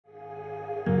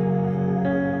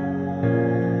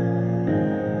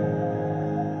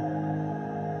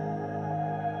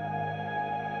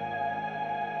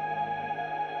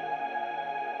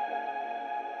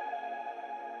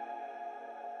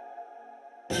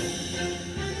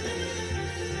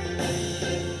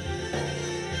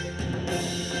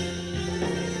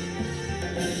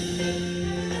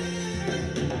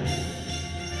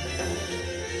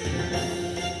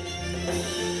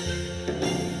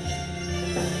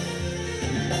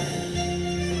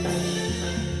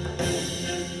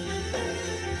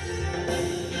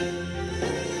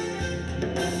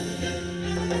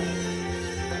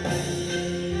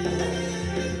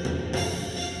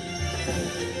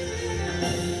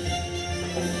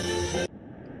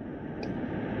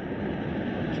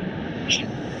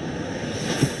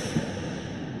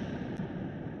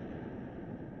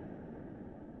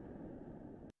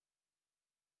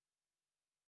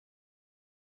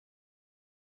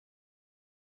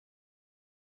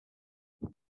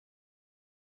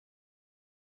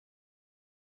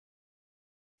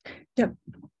Yep.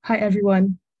 Hi,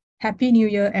 everyone. Happy New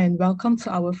Year and welcome to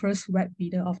our first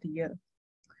webinar of the year.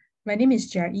 My name is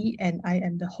Jerry and I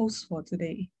am the host for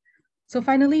today. So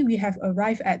finally, we have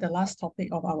arrived at the last topic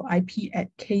of our IP at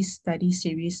Case Study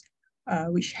series,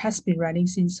 which has been running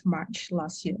since March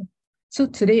last year. So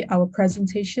today, our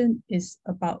presentation is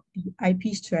about the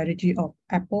IP strategy of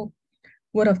Apple,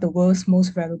 one of the world's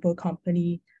most valuable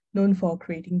company, known for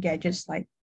creating gadgets like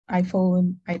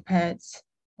iPhone, iPads,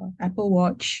 Apple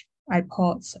Watch,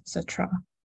 iPods, etc.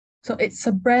 So it's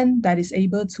a brand that is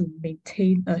able to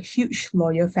maintain a huge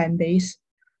loyal fan base,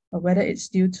 whether it's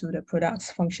due to the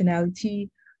product's functionality,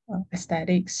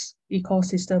 aesthetics,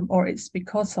 ecosystem, or it's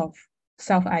because of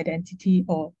self-identity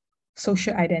or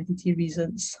social identity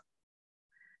reasons.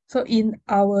 So in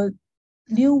our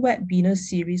new webinar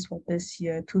series for this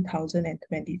year,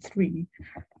 2023,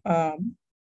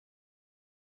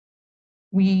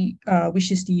 which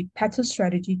is the patent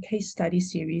strategy case study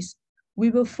series, we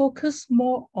will focus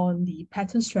more on the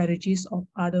patent strategies of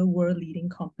other world-leading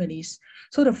companies.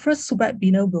 So the first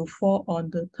webinar will fall on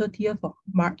the 30th of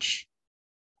March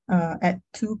at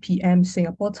 2 p.m.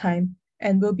 Singapore time,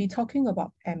 and we'll be talking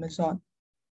about Amazon,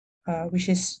 which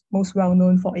is most well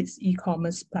known for its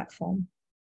e-commerce platform.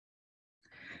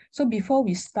 So before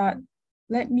we start,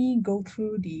 let me go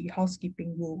through the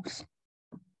housekeeping rules.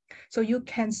 So you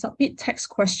can submit text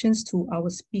questions to our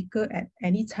speaker at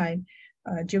any time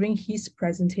during his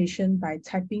presentation by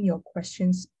typing your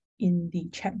questions in the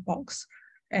chat box,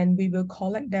 and we will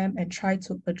collect them and try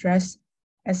to address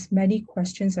as many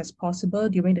questions as possible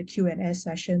during the Q&A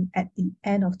session at the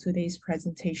end of today's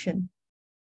presentation.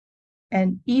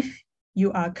 And if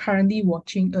you are currently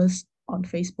watching us on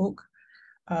Facebook,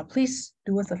 please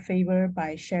do us a favor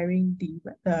by sharing the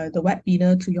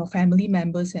webinar to your family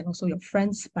members and also your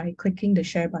friends by clicking the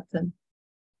share button.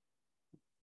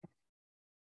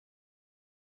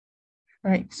 All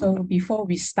right, so before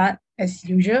we start, as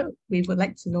usual, we would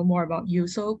like to know more about you.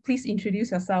 So please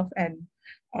introduce yourself and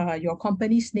your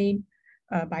company's name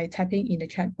by typing in the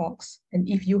chat box. And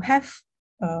if you have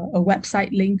a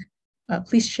website link,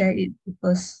 please share it with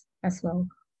us as well.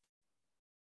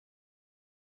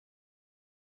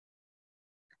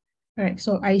 All right,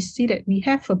 so I see that we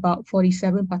have about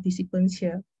 47 participants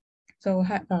here. So,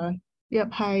 hi,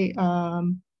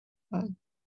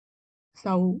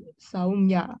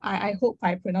 Saumya. I hope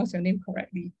I pronounced your name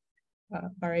correctly,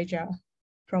 Bareja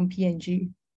from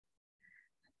PNG.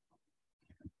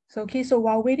 So, okay, so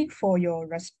while waiting for your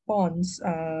response,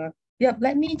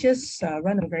 let me just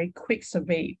run a very quick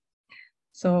survey.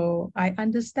 So I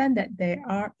understand that there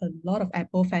are a lot of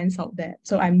Apple fans out there.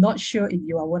 So I'm not sure if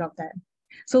you are one of them.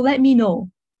 So let me know,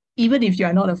 even if you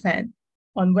are not a fan,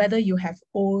 on whether you have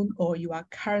owned or you are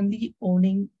currently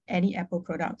owning any Apple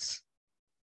products.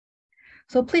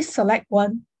 So please select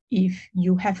one if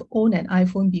you have owned an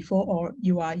iPhone before or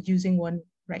you are using one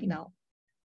right now.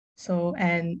 So,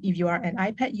 and if you are an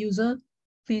iPad user,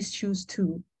 please choose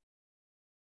 2.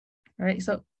 All right,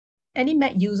 so any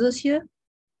Mac users here?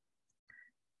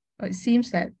 It seems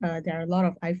that there are a lot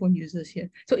of iPhone users here.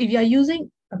 So if you are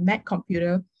using a Mac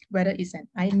computer, whether it's an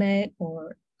iMac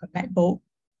or a MacBook,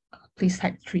 please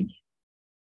type 3.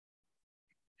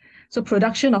 So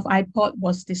production of iPod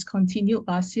was discontinued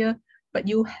last year, but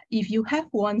if you have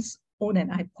once owned an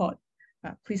iPod,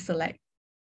 please select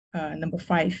number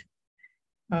 5.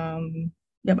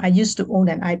 I used to own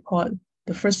an iPod,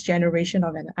 the first generation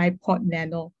of an iPod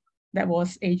Nano. That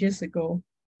was ages ago.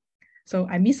 So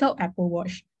I miss out Apple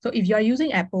Watch. So if you are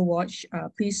using Apple Watch,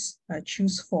 please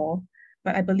choose 4.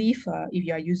 But I believe if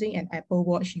you are using an Apple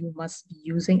Watch, you must be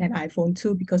using an iPhone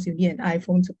too, because you need an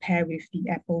iPhone to pair with the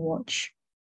Apple Watch.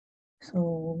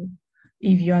 So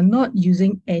if you are not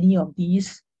using any of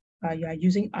these, you are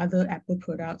using other Apple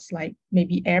products like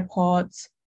maybe AirPods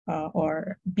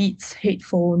or Beats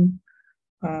headphone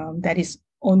that is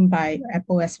owned by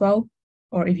Apple as well.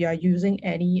 Or if you are using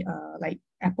any like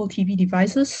Apple TV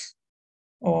devices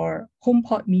or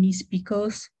HomePod mini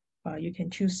speakers, you can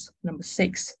choose number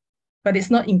 6, but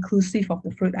it's not inclusive of the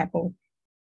fruit apple.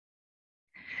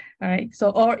 All right,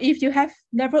 so, or if you have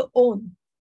never owned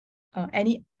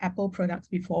any Apple products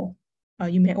before,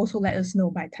 you may also let us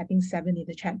know by typing 7 in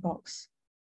the chat box.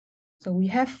 So we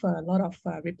have a lot of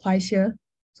replies here,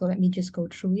 so let me just go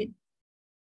through it.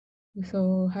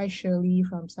 So hi Shirley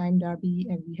from Sime Darby,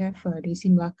 and we have Daisy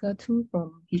Mlaka too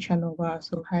from Hichanova.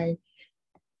 So hi.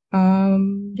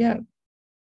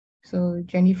 So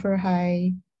Jennifer,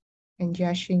 hi, and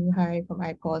Jiaxing, hi from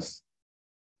iPOS.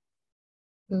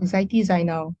 So Zaiti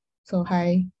Zainal, so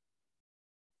hi.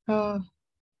 All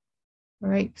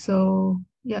right, so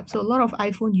so a lot of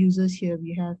iPhone users here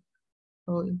we have.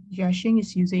 So Jiaxing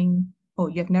is using, oh,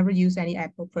 you have never used any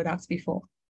Apple products before.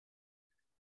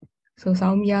 So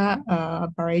Saumya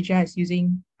Baraja is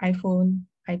using iPhone,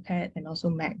 iPad, and also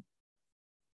Mac.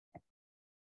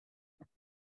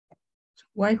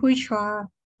 Wai Hui Chua,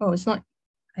 oh, it's not,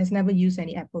 has never used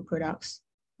any Apple products.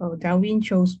 Oh, Darwin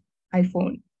chose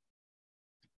iPhone.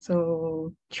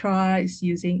 So Chua is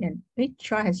using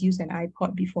Chua has used an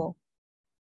iPod before.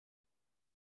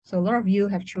 So a lot of you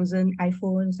have chosen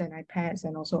iPhones and iPads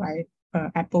and also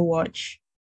Apple Watch.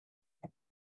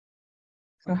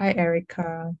 So hi,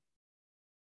 Erica.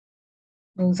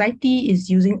 So Zaiti is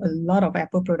using a lot of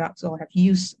Apple products or have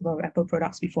used a lot of Apple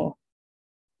products before.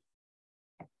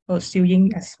 Oh, Xiu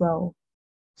Ying as well.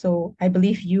 So I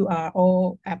believe you are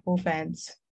all Apple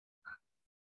fans.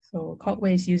 So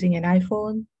Cogway is using an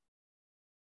iPhone.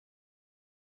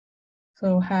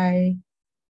 So hi,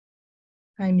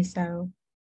 Michelle.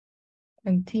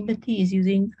 And Timothy is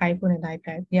using iPhone and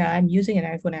iPad. Yeah, I'm using an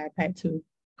iPhone and iPad too.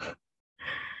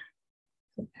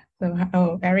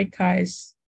 So Erica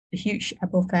is a huge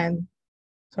Apple fan.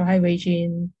 So hi, Wei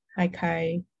Jin. Hi,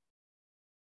 Kai.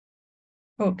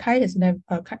 Oh, Kai is never.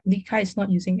 Kai is not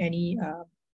using any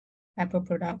Apple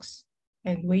products,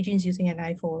 and Wei Jin is using an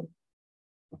iPhone.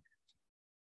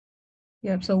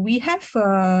 Yeah, so we have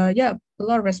a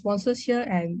lot of responses here,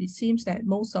 and it seems that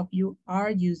most of you are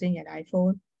using an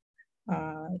iPhone.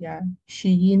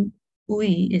 Yin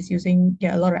Ui is using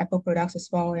a lot of Apple products as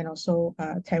well, and also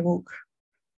Tewok.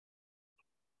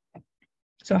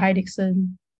 So hi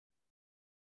Dixon,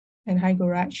 and hi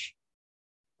Goraj.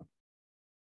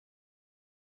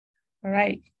 All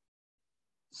right.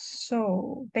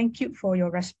 So thank you for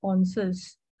your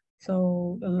responses.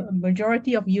 So a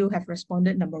majority of you have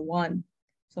responded number 1.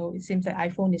 So it seems that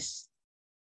iPhone is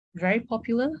very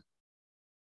popular.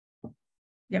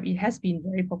 Yep, it has been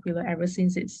very popular ever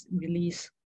since its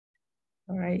release.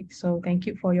 All right, so thank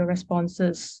you for your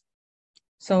responses.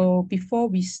 So before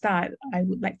we start, I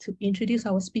would like to introduce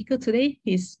our speaker today.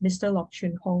 He's Mr. Lok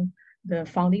Chun Hong, the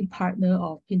founding partner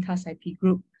of Pintas IP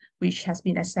Group, which has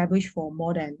been established for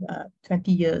more than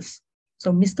 20 years.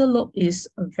 So Mr. Lok is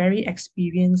a very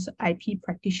experienced IP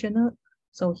practitioner.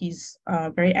 So he's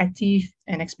very active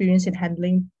and experienced in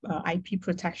handling IP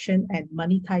protection and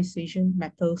monetization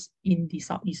matters in the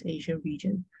Southeast Asia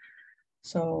region.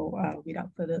 So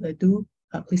without further ado,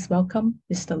 please welcome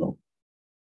Mr. Lok.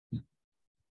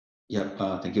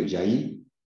 Yeah, thank you, Jai.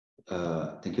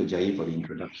 Thank you, Jai, for the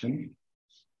introduction.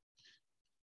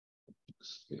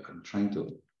 I'm trying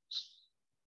to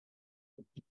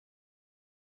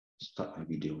start my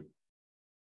video.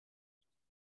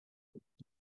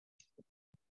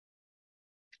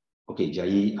 Okay,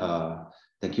 Jai,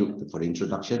 thank you for the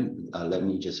introduction. Let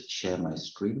me just share my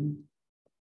screen.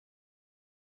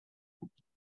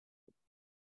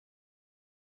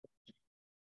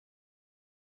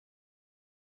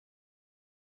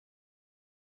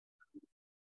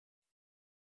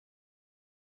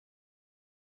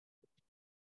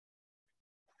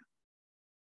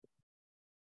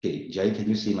 Okay, Jai, can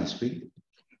you see my screen?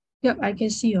 Yep, I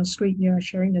can see your screen. You are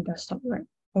sharing the desktop, right?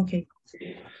 Okay.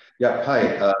 Yeah,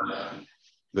 hi.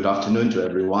 Good afternoon to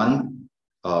everyone.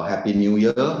 Happy New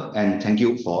Year, and thank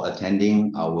you for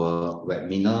attending our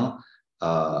webinar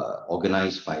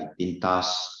organized by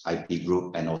Pintas IP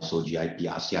Group and also GIP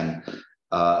ASEAN.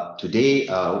 Today,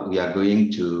 we are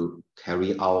going to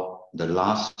carry out the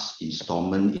last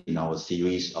installment in our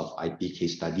series of IP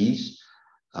case studies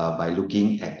by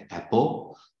looking at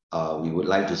Apple. We would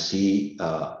like to see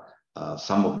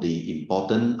some of the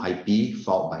important IP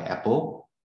filed by Apple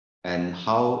and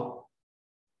how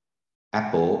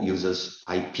Apple uses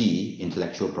IP,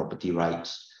 intellectual property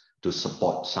rights, to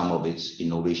support some of its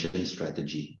innovation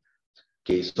strategy.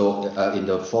 Okay, so in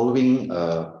the following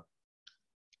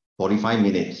 45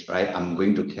 minutes, right, I'm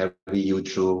going to carry you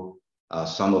through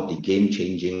some of the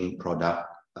game-changing product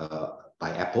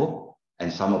by Apple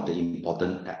and some of the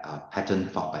important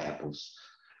patent filed by Apples.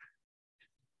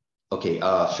 Okay,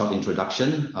 short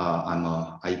introduction. I'm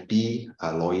an IP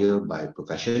lawyer by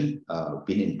profession,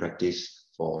 been in practice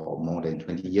for more than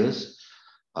 20 years.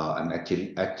 I'm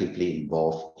actively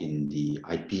involved in the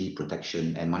IP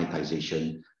protection and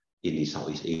monetization in the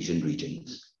Southeast Asian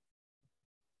regions.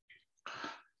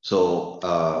 So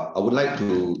I would like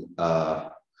to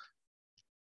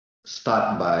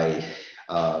start by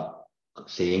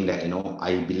saying that,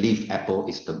 I believe Apple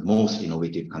is the most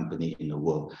innovative company in the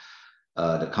world.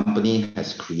 The company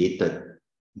has created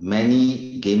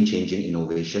many game-changing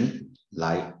innovation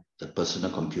like the personal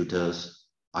computers,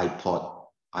 iPod,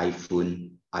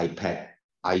 iPhone, iPad,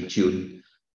 iTunes.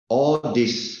 All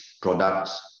these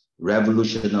products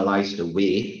revolutionized the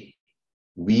way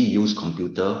we use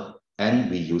computer, and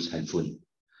we use handphone.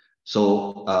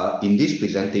 So in this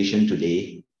presentation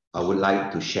today, I would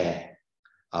like to share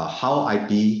how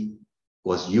IP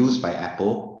was used by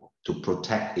Apple to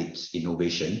protect its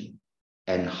innovation,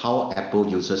 and how Apple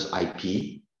uses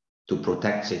IP to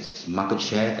protect its market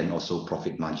share and also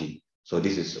profit margin. So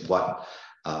this is what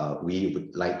we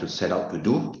would like to set out to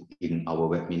do in our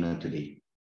webinar today.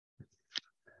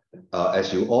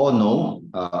 As you all know,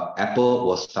 Apple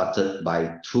was started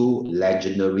by two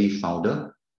legendary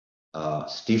founders,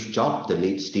 Steve Jobs, the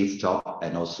late Steve Jobs,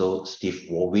 and also Steve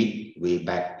Warwick, way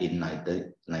back in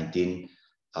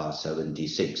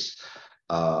 1976.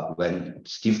 When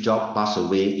Steve Jobs passed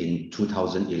away in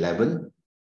 2011,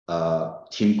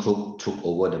 Tim Cook took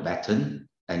over the baton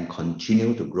and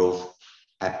continued to grow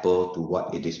Apple to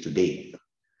what it is today.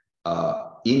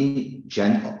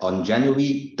 On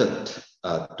January 3rd,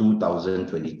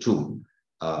 2022,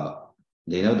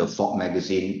 the Forbes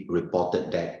magazine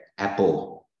reported that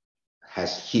Apple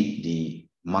has hit the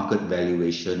market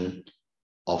valuation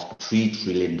of $3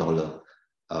 trillion.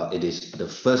 It is the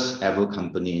first ever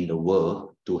company in the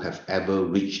world to have ever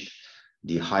reached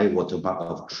the high watermark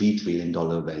of $3 trillion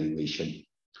valuation.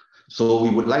 So we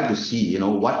would like to see,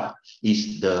 what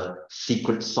is the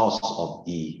secret sauce of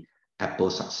the Apple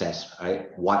success, right?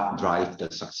 What drives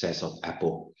the success of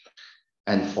Apple?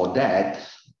 And for that,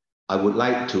 I would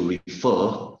like to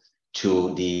refer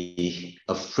to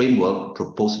a framework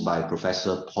proposed by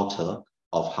Professor Porter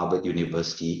of Harvard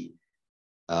University.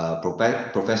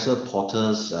 Professor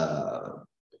Porter's,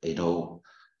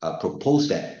 proposed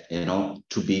that,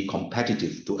 to be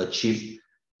competitive, to achieve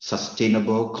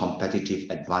sustainable competitive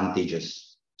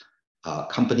advantages,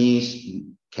 companies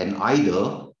can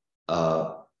either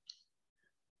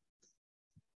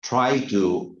try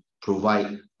to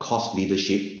provide cost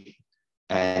leadership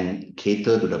and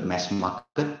cater to the mass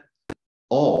market,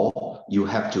 or you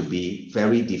have to be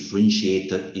very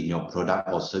differentiated in your product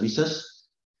or services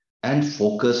and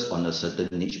focus on a certain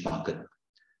niche market.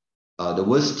 The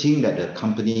worst thing that a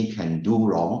company can do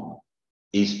wrong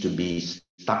is to be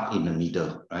stuck in the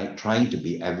middle, right? Trying to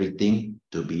be everything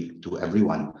to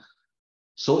everyone.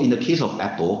 So in the case of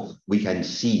Apple, we can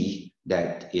see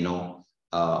that,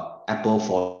 Apple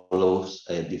follows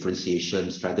a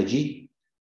differentiation strategy,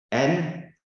 and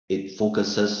it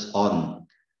focuses on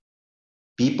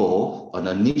people on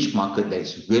a niche market that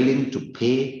is willing to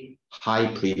pay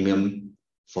high premium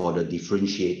for the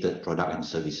differentiated product and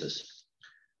services.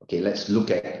 Okay, let's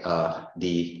look at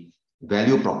the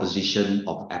value proposition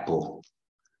of Apple.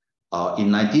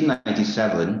 In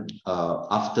 1997,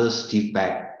 after Steve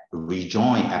Beck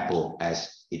rejoined Apple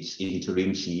as its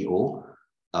interim CEO,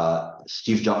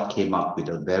 Steve Jobs came up with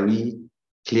a very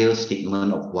clear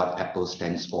statement of what Apple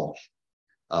stands for.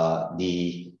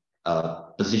 The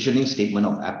positioning statement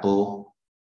of Apple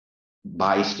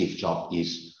by Steve Jobs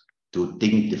is to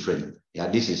think different. Yeah,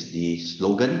 this is the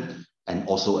slogan and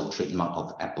also a trademark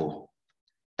of Apple.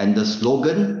 And the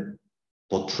slogan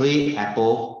portrays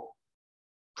Apple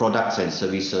products and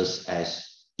services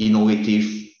as innovative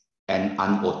and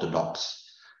unorthodox.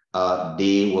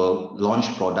 They will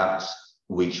launch products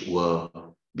which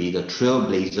will be the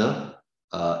trailblazer.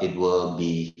 It will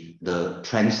be the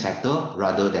trendsetter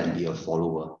rather than be a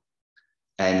follower.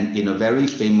 And in a very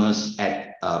famous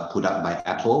ad put up by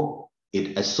Apple,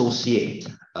 it associates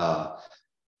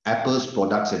Apple's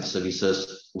products and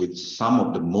services with some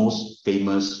of the most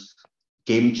famous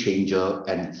game changer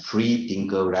and free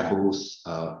thinker rebels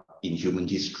in human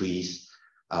histories,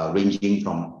 ranging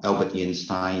from Albert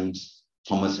Einstein,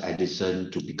 Thomas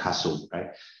Edison to Picasso,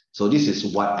 right? So this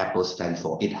is what Apple stands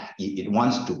for. It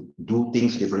wants to do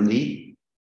things differently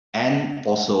and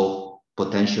also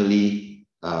potentially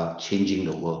changing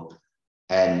the world.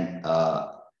 And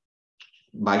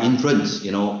by inference,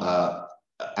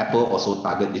 Apple also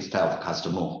target this type of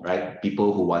customer, right?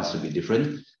 People who wants to be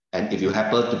different. And if you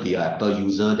happen to be an Apple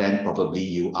user, then probably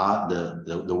you are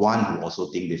the one who also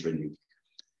think differently.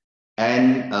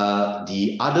 And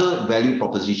the other value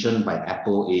proposition by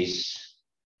Apple is,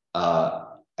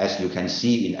 as you can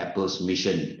see in Apple's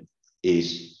mission,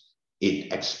 is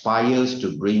it aspires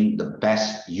to bring the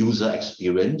best user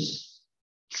experience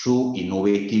through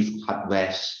innovative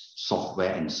hardware,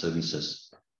 software, and services.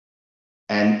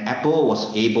 And Apple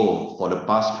was able, for the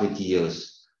past 20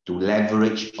 years, to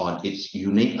leverage on its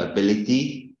unique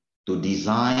ability to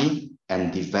design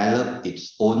and develop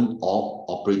its own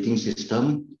operating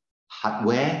system,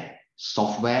 hardware,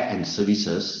 software, and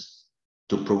services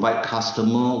to provide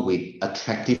customers with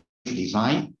attractive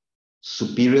design,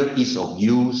 superior ease of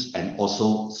use, and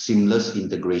also seamless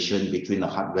integration between the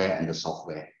hardware and the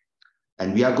software.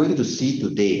 And we are going to see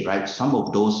today, right, some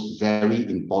of those very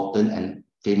important and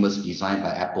famous design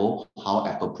by Apple, how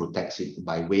Apple protects it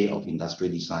by way of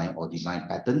industrial design or design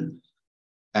pattern,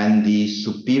 and the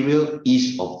superior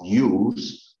ease of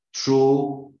use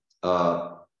through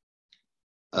touch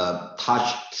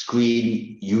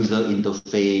screen user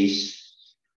interface,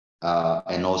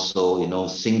 and also,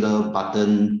 single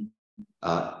button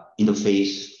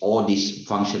interface. All these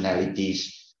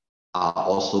functionalities are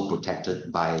also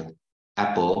protected by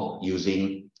Apple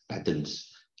using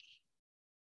patents.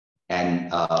 And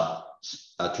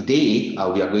today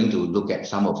we are going to look at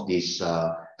some of these,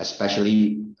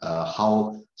 especially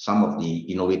how some of the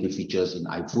innovative features in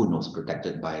iPhone was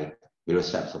protected by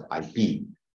various types of IP.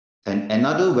 And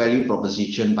another value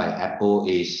proposition by Apple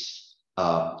is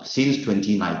since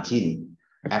 2019,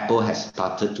 Apple has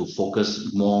started to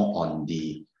focus more on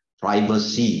the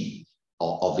privacy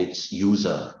of its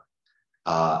user.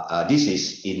 This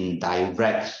is in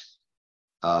direct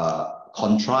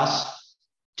contrast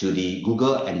to the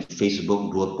Google and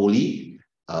Facebook duopoly,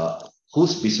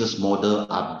 whose business model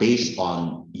are based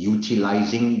on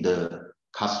utilizing the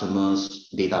customer's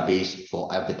database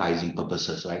for advertising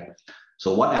purposes, right?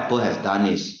 So what Apple has done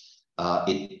is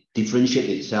it differentiates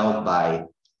itself by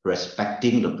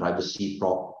respecting the privacy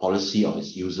policy of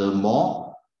its user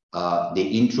more. They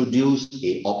introduced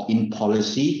an opt-in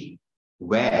policy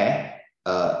where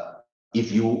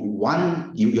if you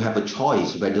want, you have a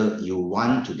choice whether you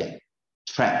want to get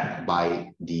tracked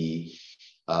by the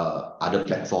other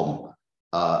platform.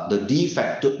 The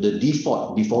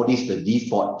default before this, the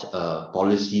default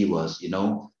policy was,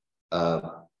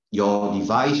 your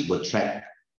device will track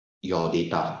your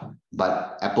data,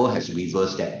 but Apple has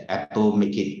reversed that. Apple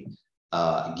make it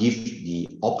give the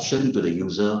option to the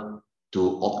user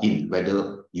to opt in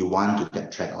whether you want to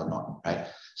get tracked or not, right?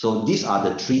 So these are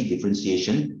the three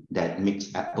differentiation that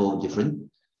makes Apple different.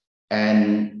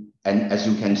 And as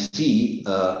you can see,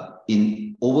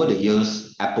 in over the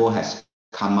years, Apple has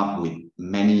come up with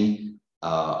many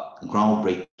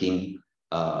groundbreaking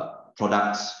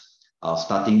products,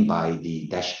 starting by the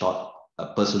desktop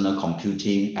personal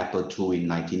computing, Apple II in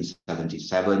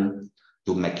 1977,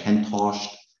 to Macintosh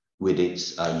with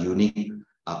its unique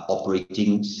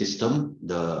operating system,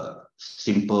 the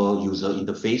simple user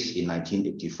interface in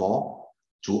 1984,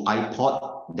 to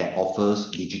iPod that offers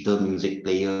digital music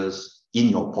players in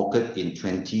your pocket in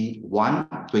 2001,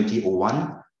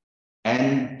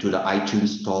 and to the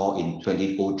iTunes Store in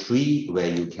 2003, where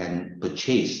you can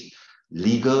purchase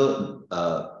legal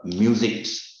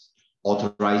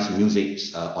authorized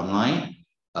musics online.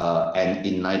 And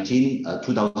in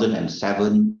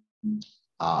 2007,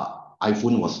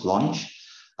 iPhone was launched.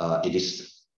 It is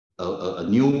a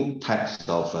new types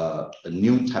of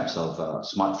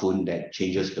smartphone that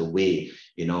changes the way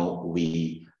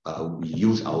we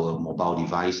use our mobile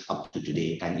device up to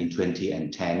today. And in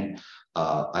 2010,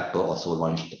 Apple also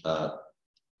launched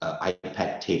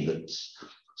iPad tablets.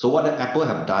 So what Apple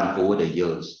have done over the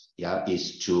years,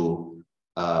 is to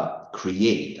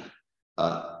create.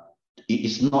 It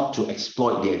is not to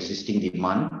exploit the existing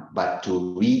demand, but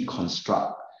to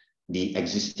reconstruct the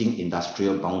existing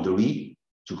industrial boundary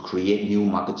to create new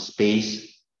market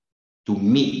space to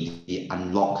meet the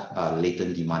unlocked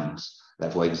latent demands.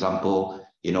 Like for example,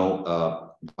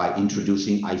 by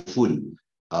introducing iPhone,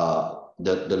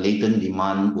 the latent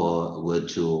demand were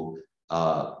to,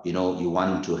 you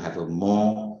want to have a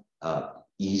more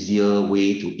easier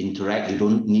way to interact. You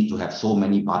don't need to have so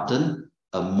many buttons,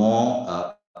 a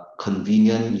more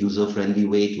convenient, user-friendly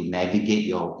way to navigate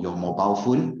your mobile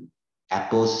phone.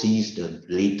 Apple sees the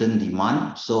latent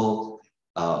demand, so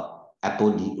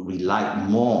Apple relied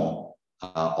more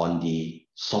on the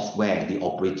software, the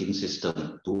operating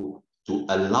system, to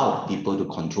allow people to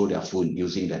control their phone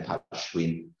using their touch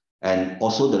screen. And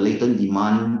also the latent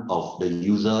demand of the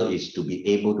user is to be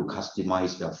able to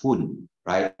customize their phone,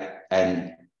 right?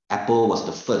 And Apple was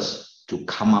the first to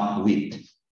come up with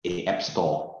an app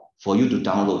store for you to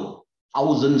download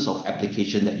thousands of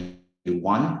applications that you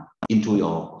want into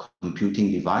your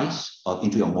computing device or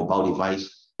into your mobile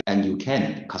device, and you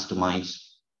can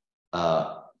customize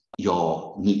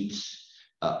your needs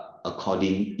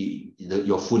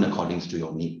your phone according to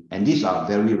your need. And these are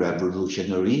very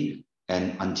revolutionary.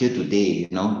 And until today,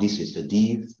 this is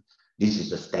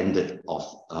the standard of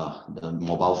the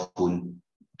mobile phone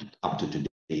up to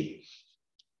today.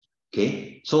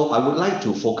 Okay, so I would like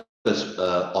to focus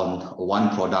on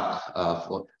one product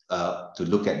to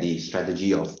look at the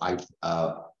strategy of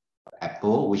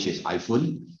Apple, which is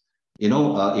iPhone.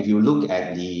 If you look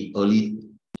at the early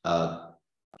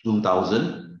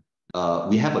 2000,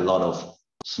 we have a lot of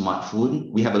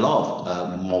smartphone. We have a lot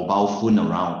of mobile phone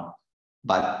around,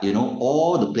 but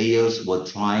all the players were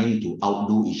trying to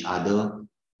outdo each other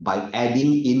by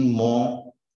adding in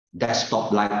more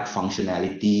desktop-like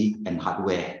functionality and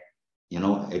hardware.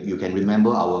 If you can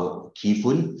remember our key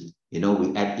phone,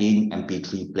 we add in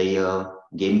MP3 player,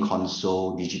 game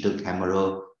console, digital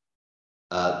camera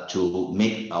to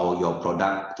make your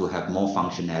product to have more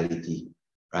functionality,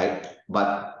 right?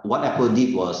 But what Apple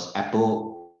did was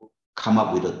Apple come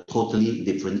up with a totally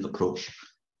different approach.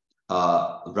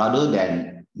 Rather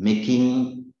than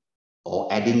making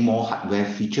or adding more hardware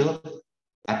feature,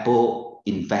 Apple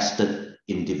invested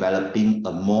in developing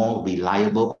a more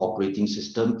reliable operating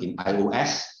system in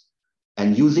iOS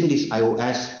and using this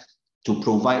iOS to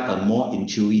provide a more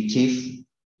intuitive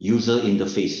user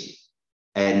interface.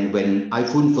 And when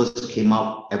iPhone first came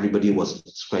out, everybody was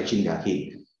scratching their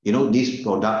head. This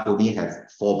product only have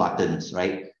 4 buttons,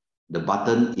 right? The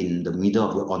button in the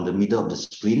middle on the middle of the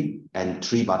screen and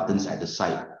 3 buttons at the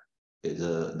side.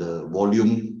 The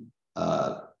volume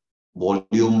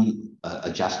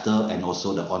adjuster and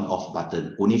also the on-off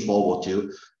button. Only 4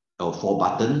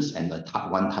 buttons and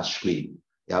one touch screen.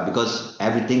 Yeah, because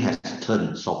everything has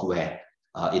turned software.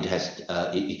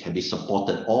 It can be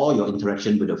supported. All your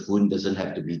interaction with the phone doesn't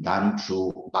have to be done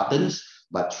through buttons,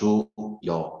 but through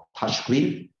your touch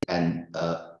screen and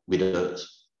with a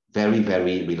very,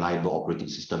 very reliable operating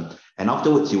system. And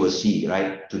afterwards, you will see,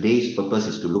 right? Today's purpose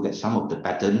is to look at some of the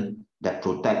pattern that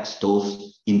protects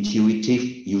those intuitive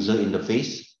user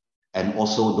interface and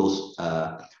also those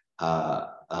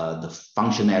the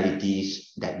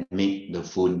functionalities that make the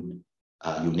phone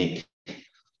unique.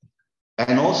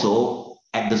 And also,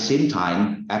 at the same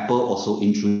time, Apple also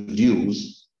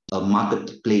introduced a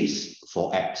marketplace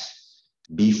for apps.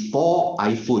 Before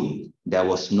iPhone, there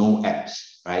was no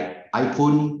apps, right?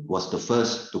 iPhone was the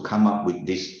first to come up with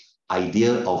this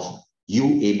idea of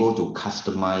you able to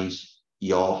customize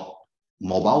your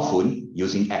mobile phone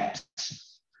using apps.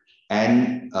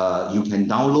 And you can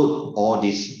download all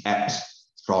these apps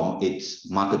from its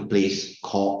marketplace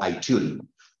called iTunes.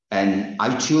 And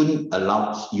iTunes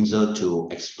allows users to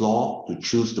explore, to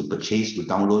choose, to purchase, to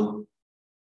download,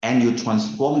 and you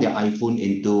transform their iPhone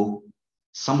into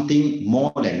something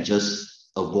more than just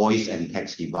a voice and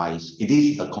text device. It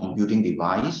is a computing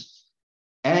device.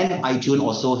 And iTunes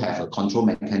also have a control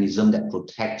mechanism that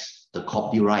protects the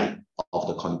copyright of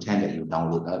the content that you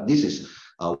download. This is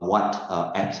what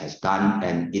apps has done,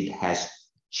 and it has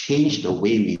changed the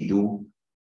way we do,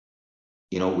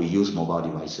 we use mobile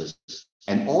devices.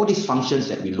 And all these functions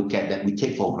that we look at, that we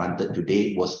take for granted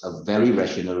today, was a very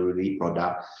revolutionary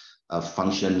product.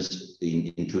 Functions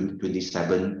in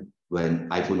 2027 when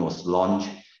iPhone was launched,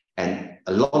 and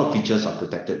a lot of features are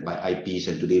protected by IPs,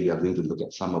 and today we are going to look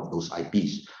at some of those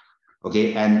IPs.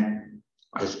 Okay, and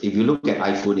if you look at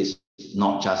iPhone, it's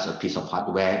not just a piece of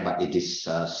hardware, but it is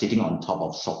sitting on top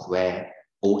of software,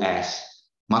 OS,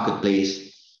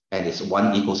 marketplace, and it's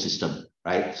one ecosystem,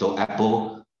 right? So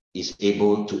Apple is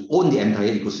able to own the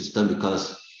entire ecosystem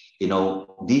because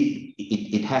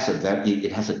it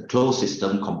has a closed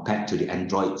system compared to the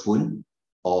Android phone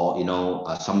or a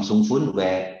Samsung phone,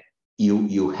 where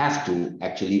you have to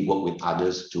actually work with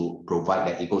others to provide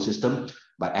that ecosystem,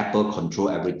 but Apple control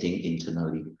everything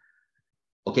internally.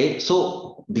 Okay,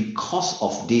 so because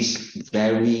of this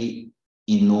very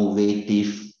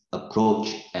innovative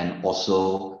approach and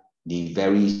also the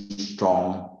very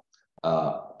strong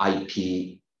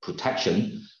IP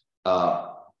protection,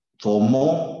 for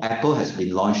more, Apple has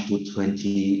been launched to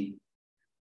 2007,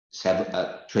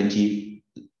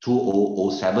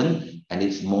 and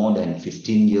it's more than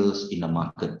 15 years in the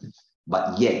market.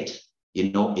 But yet,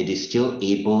 it is still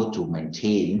able to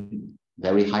maintain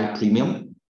very high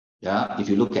premium. Yeah, if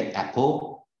you look at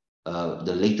Apple,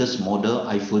 the latest model,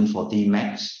 iPhone 14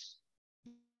 Max,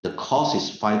 the cost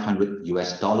is $500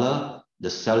 US. The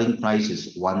selling price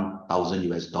is $1,000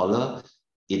 US.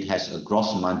 It has a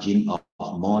gross margin of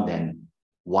more than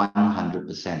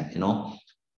 100%.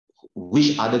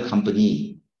 Which other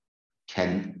company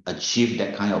can achieve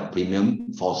that kind of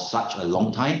premium for such a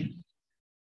long time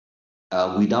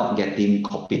without getting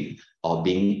copied or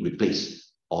being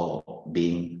replaced or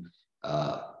being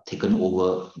taken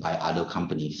over by other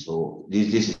companies? So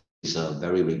this is a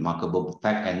very remarkable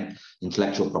fact, and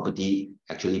intellectual property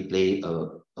actually play a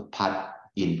part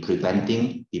in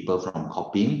preventing people from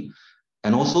copying.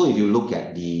 And also, if you look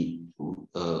at the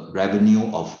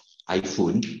revenue of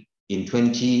iPhone in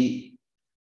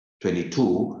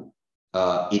 2022,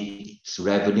 its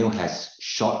revenue has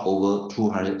shot over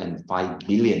 205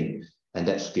 billion, and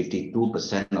that's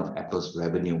 52% of Apple's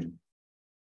revenue.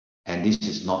 And this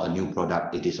is not a new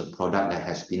product. It is a product that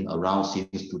has been around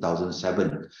since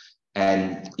 2007.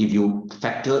 And if you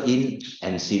factor in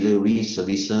ancillary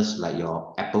services like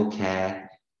your Apple Care,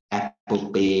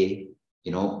 Apple Pay,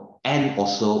 you know, and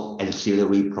also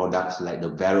ancillary products like the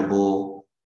wearable,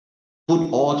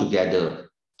 put all together,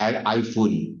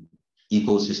 iPhone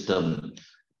ecosystem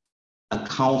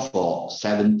account for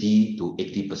 70 to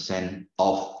 80%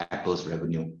 of Apple's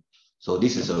revenue. So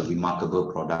this is a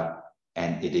remarkable product,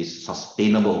 and it is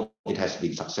sustainable. It has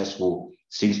been successful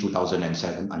since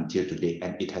 2007 until today,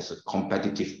 and it has a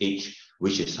competitive edge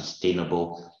which is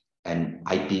sustainable. And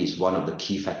IP is one of the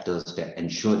key factors that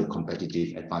ensure the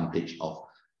competitive advantage of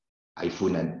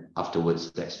iPhone. And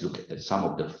afterwards, let's look at some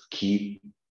of the key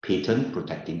patent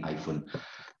protecting iPhone.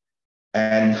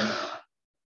 And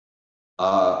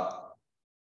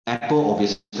Apple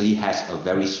obviously has a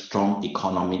very strong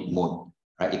economic mode,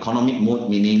 right? Economic mode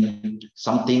meaning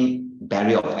something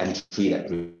barrier of entry that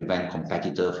prevent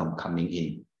competitor from coming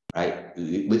in, right?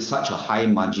 With such a high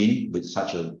margin, with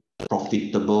such a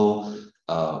profitable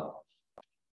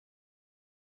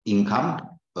income,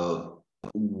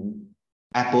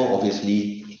 Apple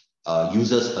obviously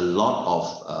uses a lot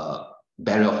of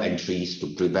barrier of entries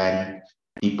to prevent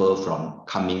people from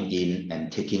coming in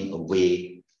and taking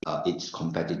away its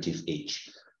competitive edge.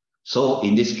 So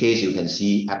in this case, you can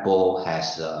see Apple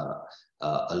has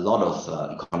a lot of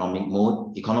economic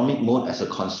mode. Economic mode as a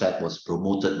concept was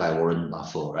promoted by Warren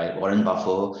Buffett, right? Warren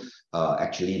Buffett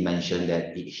actually mentioned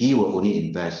that he will only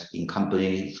invest in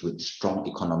companies with strong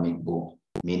economic mode,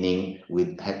 meaning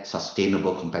with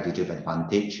sustainable competitive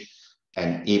advantage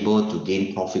and able to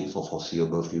gain profit for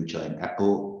foreseeable future. And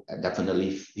Apple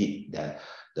definitely fit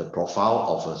the profile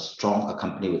of a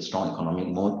company with strong economic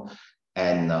mode.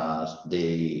 And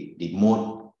the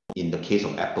mode in the case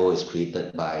of Apple is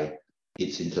created by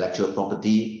its intellectual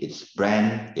property, its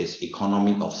brand, its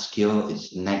economy of scale,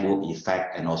 its network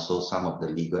effect, and also some of the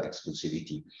legal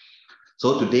exclusivity.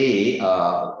 So today,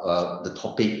 the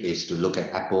topic is to look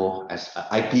at Apple as an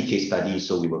IP case study.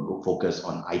 So we will focus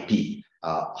on IP,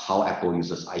 how Apple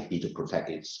uses IP to protect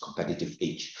its competitive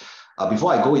edge.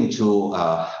 Before I go into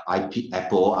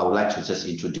Apple, I would like to just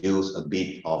introduce a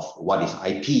bit of what is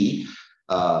IP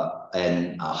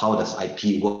and how does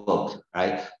IP work,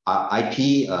 right?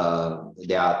 IP,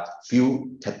 there are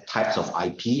few types of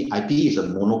IP. IP is a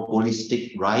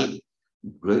monopolistic right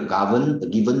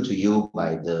given to you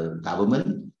by the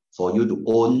government for you to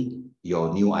own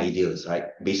your new ideas, right?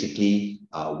 Basically,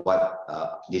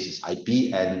 this is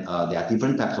IP, and there are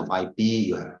different types of IP.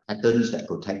 You have patents that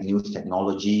protect new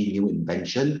technology, new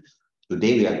invention.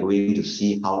 Today, we are going to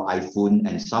see how iPhone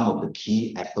and some of the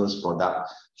key Apple's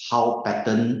products, how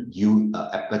Apple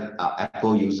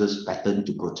uses patent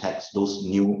to protect those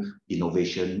new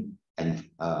innovation and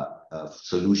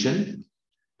solution.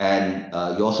 And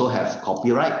you also have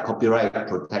copyright. Copyright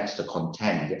protects the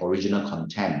content, the original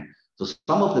content. So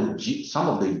some of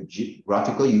the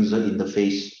graphical user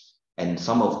interface and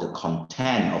some of the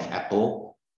content of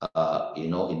Apple,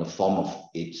 in the form of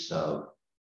its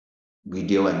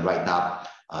video and write-up,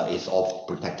 is all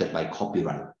protected by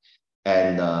copyright.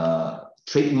 And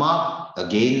trademark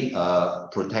again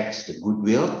protects the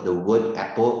goodwill. The word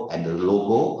Apple and the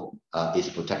logo is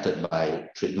protected by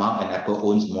trademark, and Apple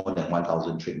owns more than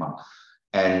 1,000 trademarks.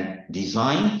 And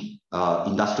design,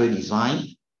 industrial design,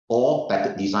 or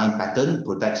design pattern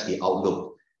protects the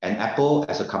outlook. And Apple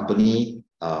as a company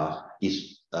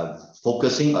is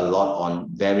focusing a lot on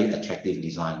very attractive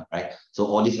design, right? So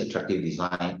all these attractive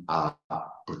design are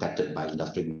protected by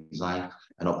industrial design.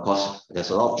 And of course, there's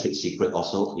a lot of trade secret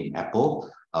also in Apple,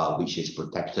 which is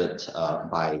protected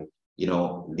by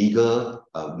legal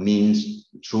means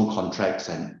through contracts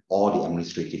and all the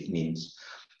administrative means.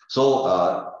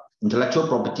 So intellectual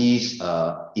properties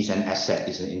is an asset,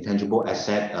 it's an intangible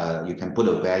asset. You can put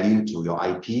a value to your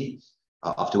IP.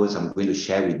 Afterwards, I'm going to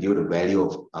share with you the value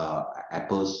of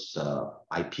Apple's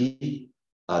IP.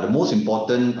 The most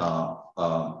important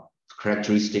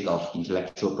characteristic of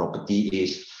intellectual property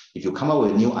is if you come up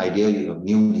with a new idea, you have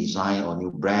new design or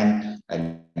new brand,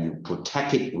 and you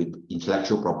protect it with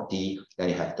intellectual property, then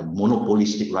you have the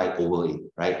monopolistic right over it,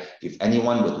 right? If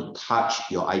anyone were to touch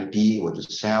your IP, were to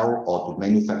sell or to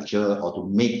manufacture or to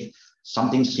make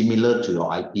something similar to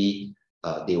your IP,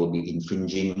 they will be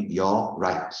infringing your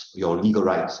rights, your legal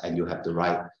rights, and you have the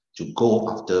right to go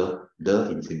after the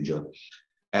infringer.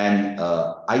 And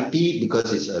IP,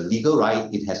 because it's a legal right,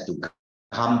 it has to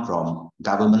come from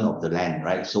government of the land,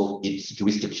 right? So it's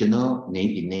jurisdictional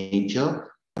in nature.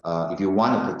 If you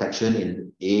want a protection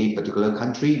in a particular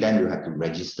country, then you have to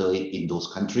register it in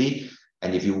those countries.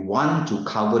 And if you want to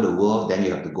cover the world, then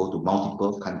you have to go to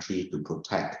multiple countries to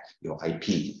protect your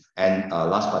IP. And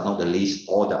last but not the least,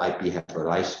 all the IP have a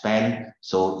lifespan.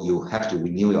 So you have to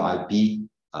renew your IP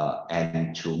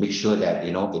and to make sure that,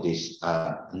 you know, it is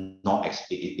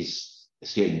it is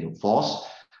still in force.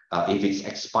 If it's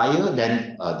expired,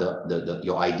 then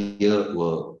your idea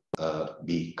will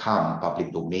become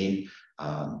public domain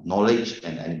knowledge,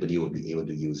 and anybody will be able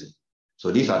to use it.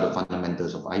 So these are the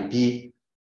fundamentals of IP.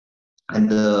 And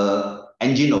the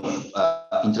engine of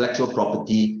intellectual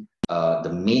property, the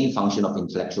main function of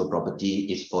intellectual property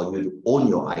is for you to own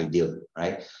your idea,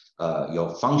 right?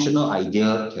 Your functional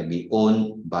idea can be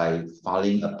owned by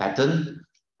filing a patent.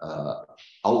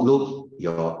 Outlook,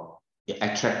 your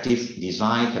attractive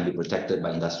design can be protected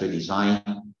by industrial design.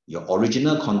 Your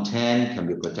original content can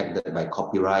be protected by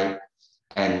copyright,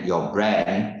 and your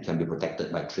brand can be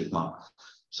protected by trademark.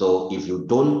 So if you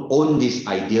don't own this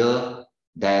idea,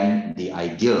 then the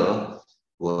idea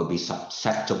will be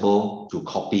susceptible to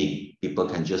copying. People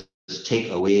can just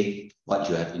take away what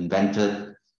you have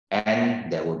invented, and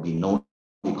there will be no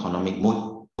economic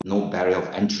moat, no barrier of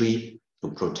entry to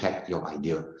protect your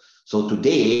idea. So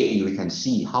today, you can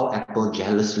see how Apple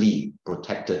jealously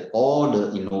protected all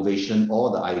the innovation,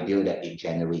 all the idea that it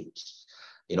generates.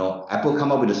 You know, Apple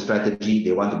come up with a strategy,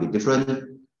 they want to be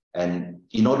different. And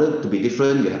in order to be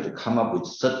different, you have to come up with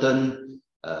certain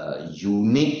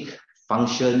unique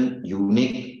function,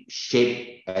 unique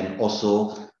shape, and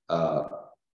also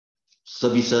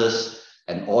services,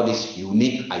 and all these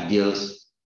unique ideas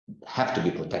have to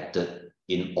be protected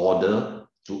in order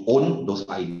to own those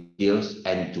ideas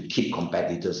and to keep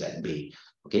competitors at bay.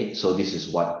 Okay, so this is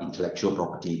what intellectual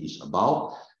property is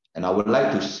about. And I would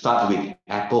like to start with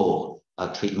Apple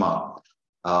trademark.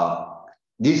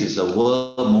 This is the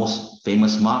world's most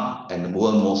famous mark and the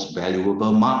world's most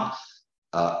valuable mark.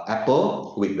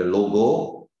 Apple with the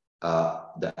logo,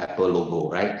 the Apple logo,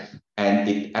 right?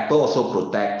 And Apple also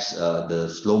protects the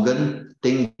slogan,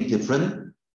 think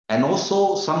different, and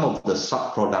also some of the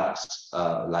sub-products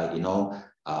like, you know,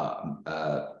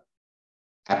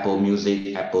 Apple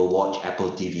Music, Apple Watch,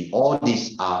 Apple TV, all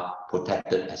these are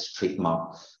protected as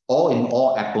trademark. All in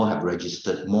all, Apple have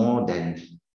registered more than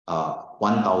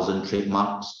 1,000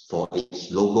 trademarks for its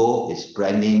logo, its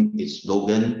branding, its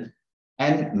slogan,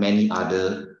 and many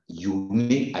other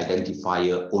unique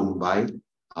identifier owned by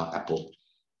Apple.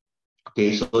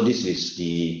 Okay, so this is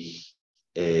the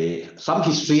some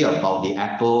history about the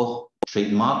Apple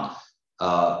trademark.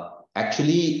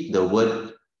 Actually,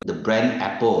 the brand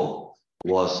Apple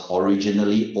was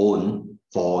originally owned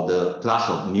for the class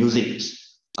of music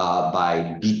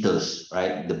by Beatles,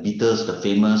 right? The Beatles, the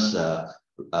famous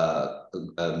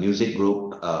music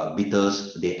group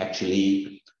Beatles, they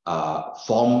actually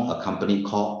formed a company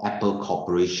called Apple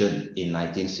Corporation in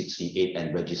 1968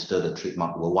 and registered the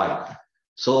trademark worldwide.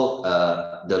 So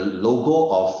the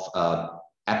logo of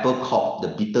Apple Corp, the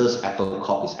Beatles Apple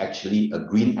Corp, is actually a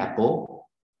green apple.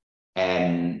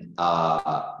 And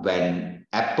when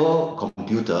Apple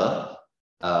Computer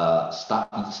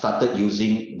started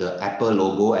using the Apple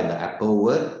logo and the Apple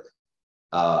word,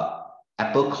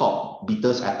 Apple Corp,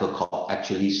 Beatles Apple Corp,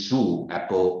 actually sued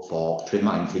Apple for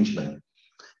trademark infringement.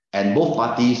 And both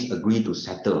parties agreed to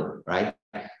settle, right?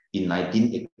 In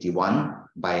 1981,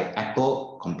 by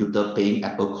Apple Computer paying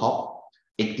Apple Corp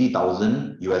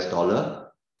 $80,000 US,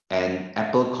 and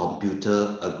Apple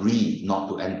Computer agreed not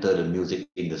to enter the music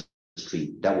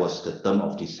industry. That was the term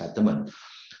of this settlement.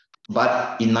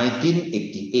 But in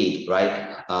 1988,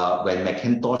 right, when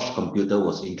Macintosh computer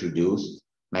was introduced,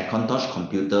 Macintosh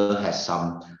computer has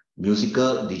some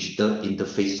musical digital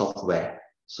interface software,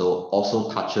 so also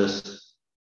touches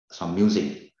some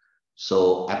music.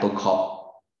 So Apple Corp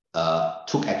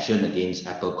took action against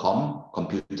Apple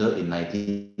Computer in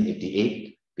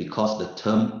 1988 because the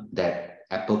term that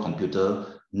Apple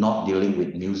Computer not dealing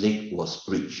with music was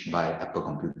breached by Apple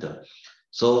Computer.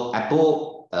 So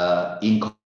Apple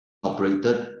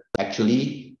incorporated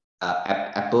actually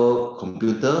Apple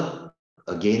Computer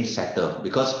again settle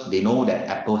because they know that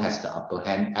Apple has the upper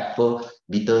hand.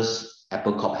 Beatles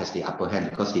Apple Corp has the upper hand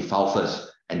because they filed first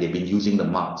and they've been using the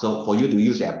mark. So for you to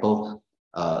use Apple,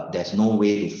 there's no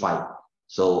way to fight.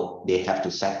 So they have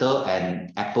to settle,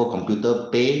 and Apple Computer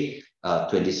pay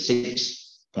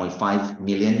 $26.5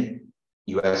 million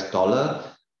US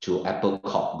to Apple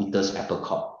Corp, Beatles Apple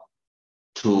Corp,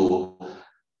 to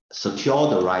secure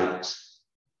the rights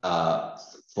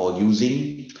for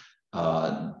using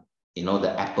you know,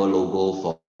 the Apple logo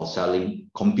for selling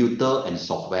computer and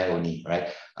software only, right?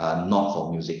 Not for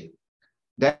music.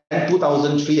 Then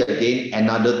 2003 again,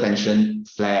 another tension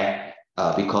flared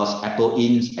because Apple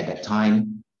Inc. at that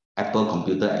time Apple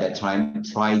computer at that time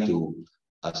tried to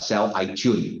sell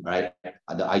iTunes, right?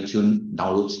 The iTunes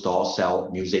download store sell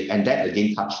music, and that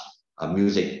again touched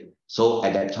music. So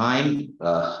at that time,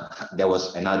 there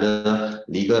was another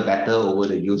legal battle over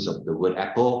the use of the word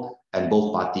Apple, and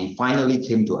both parties finally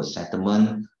came to a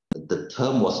settlement. The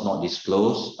term was not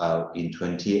disclosed in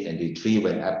 2023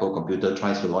 when Apple computer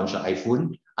tries to launch an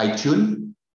iTunes,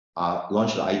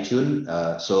 launch the iTunes.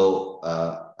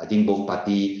 I think both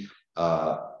parties,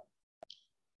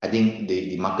 I think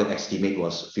the market estimate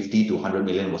was 50 to 100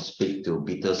 million was paid to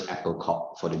Pintas Apple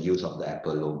Corp for the use of the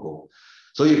Apple logo.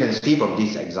 So you can see from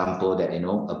this example that, you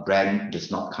know, a brand does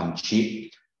not come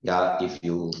cheap. Yeah, if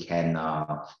you can,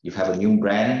 you have a new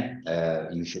brand,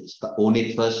 you should own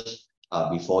it first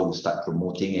before you start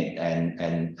promoting it.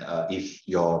 And if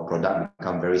your product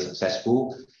become very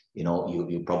successful, you know,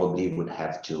 you probably would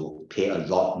have to pay a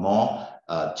lot more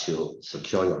to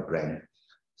secure your brand.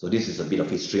 So this is a bit of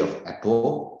history of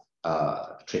Apple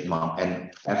trademark,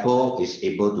 and Apple is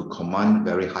able to command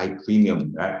very high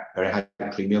premium, right? Very high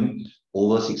premium,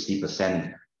 over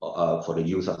 60% for the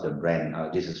use of the brand.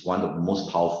 This is one of the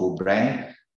most powerful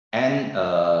brand, and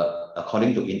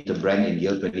according to Interbrand in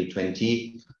year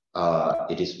 2020,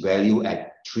 it is valued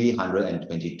at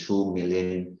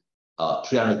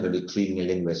 323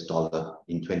 million US dollar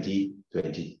in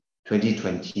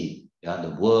 2020. Yeah,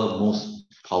 the world's most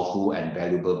powerful and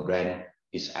valuable brand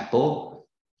is Apple.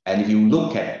 And if you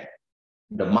look at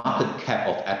the market cap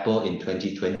of Apple in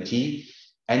 2020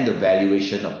 and the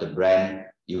valuation of the brand,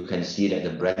 you can see that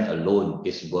the brand alone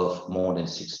is worth more than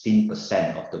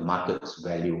 16% of the market's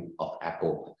value of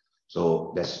Apple.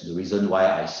 So that's the reason why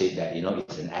I said that, you know,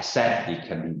 it's an asset, it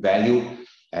can be valued,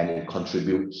 and it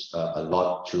contributes a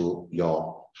lot to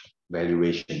your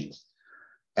valuations.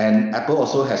 And Apple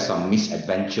also has some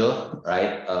misadventure,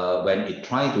 right? When it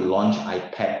tried to launch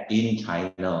iPad in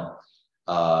China,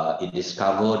 it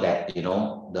discovered that, you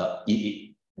know, the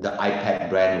iPad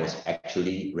brand was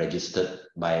actually registered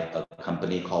by a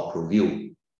company called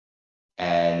ProView,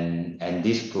 and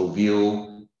this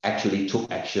ProView actually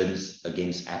took actions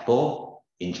against Apple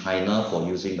in China for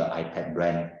using the iPad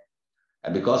brand.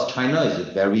 And because China is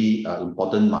a very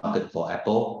important market for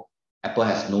Apple, Apple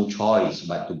has no choice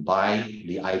but to buy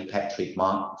the iPad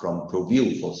trademark from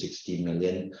ProView for 60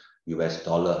 million US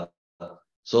dollar.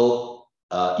 So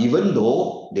even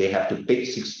though they have to pay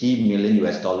 60 million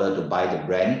US dollar to buy the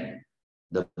brand,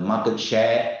 the market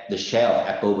share, the share of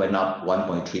Apple went up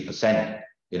 1.3%.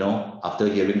 You know, after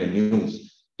hearing the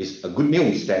news, it's a good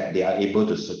news that they are able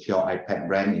to secure iPad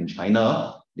brand in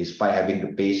China despite having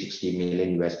to pay 60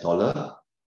 million US dollar.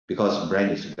 Because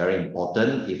brand is very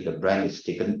important. If the brand is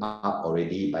taken up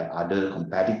already by other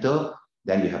competitor,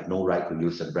 then you have no right to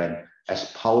use the brand.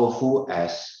 As powerful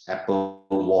as Apple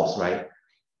was, right?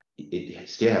 It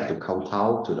still have to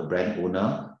kowtow to the brand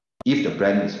owner if the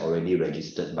brand is already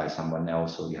registered by someone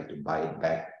else. So you have to buy it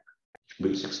back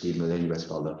with 60 million US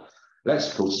dollar.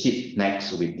 Let's proceed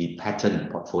next with the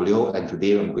patent portfolio. And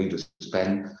today I'm going to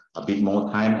spend a bit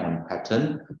more time on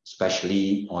patent,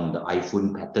 especially on the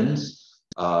iPhone patents.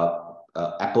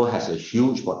 Apple has a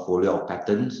huge portfolio of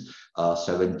patents,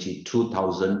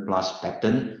 72,000 plus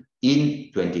patents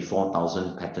in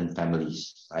 24,000 patent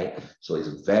families, right? So it's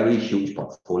a very huge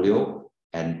portfolio,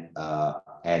 and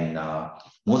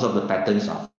most of the patents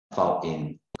are filed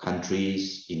in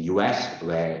countries in US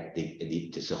where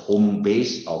it is a home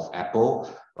base of Apple,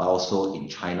 but also in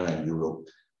China and Europe.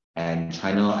 And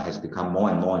China has become more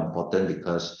and more important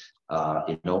because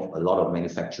you know, a lot of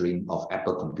manufacturing of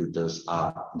Apple computers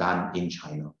are done in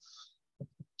China.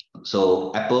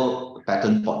 So Apple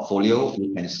patent portfolio,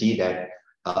 you can see that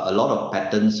a lot of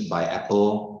patents by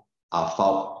Apple are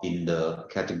filed in the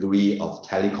category of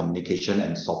telecommunication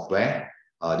and software.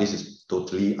 This is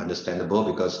totally understandable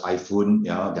because iPhone,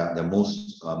 you know, the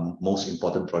most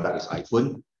important product is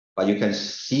iPhone. But you can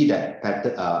see that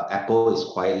Apple is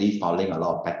quietly filing a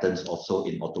lot of patents also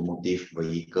in automotive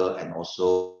vehicle and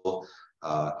also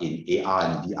in AR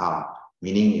and VR,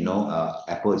 meaning, you know,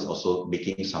 Apple is also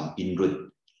making some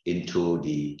inroad into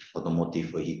the automotive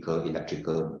vehicle,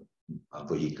 electrical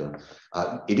vehicle.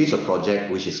 It is a project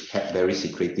which is kept very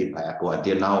secretive by Apple.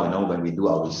 Until now, you know, when we do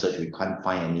our research, we can't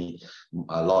find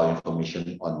a lot of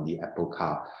information on the Apple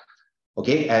car.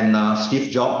 Okay, and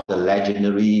Steve Jobs, the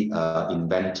legendary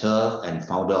inventor and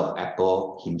founder of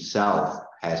Apple himself,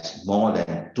 has more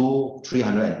than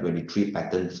 323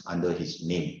 patents under his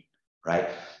name, right?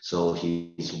 So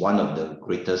he is one of the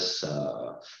greatest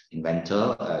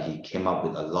inventor. He came up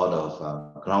with a lot of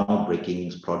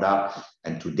groundbreaking product,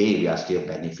 and today we are still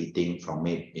benefiting from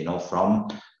it, you know, from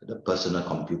the personal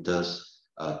computers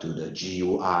to the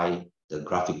GUI, the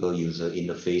graphical user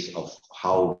interface of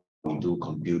how we do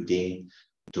computing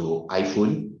to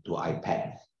iPhone to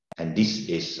iPad. And this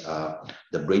is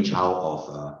the brainchild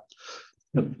of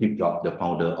Steve Jobs, the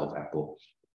founder of Apple.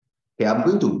 Okay, I'm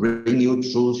going to bring you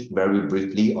through very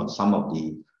briefly on some of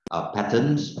the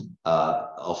patents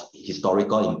of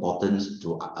historical importance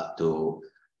to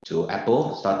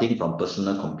Apple, starting from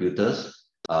personal computers.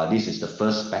 This is the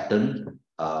first patent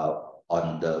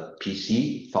on the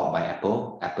PC filed by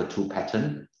Apple, Apple II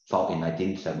patent, filed in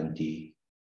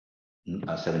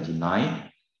 1979.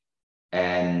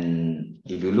 And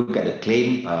if you look at the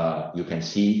claim, you can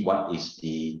see what is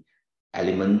the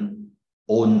element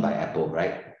owned by Apple,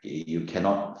 right? You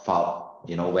cannot file,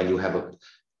 when you have a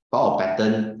file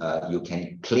patent, you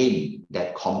can claim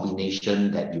that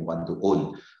combination that you want to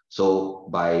own. So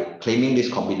by claiming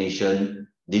this combination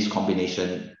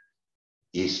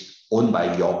is owned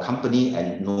by your company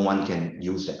and no one can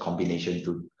use that combination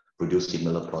to produce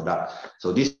similar product.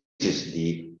 So this is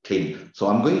the claim. So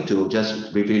I'm going to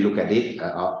just briefly look at it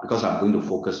because I'm going to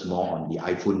focus more on the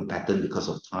iPhone patent because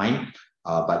of time.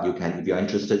 But you can, if you're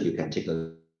interested, you can take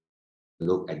a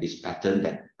look at this patent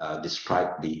that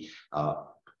describes the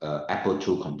Apple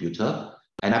II computer.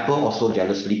 And Apple also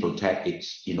jealously protects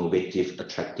its innovative,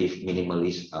 attractive,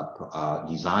 minimalist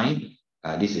design.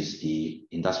 This is the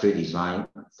industrial design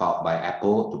filed by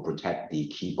Apple to protect the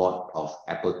keyboard of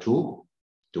Apple II,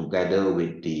 together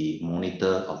with the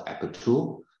monitor of Apple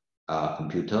II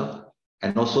computer.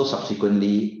 And also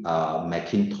subsequently,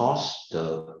 Macintosh,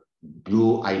 the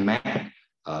blue iMac,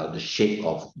 the shape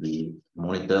of the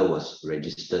monitor was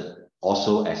registered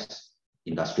also as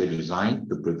industrial design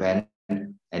to prevent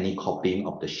any copying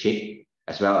of the shape,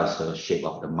 as well as the shape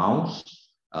of the mouse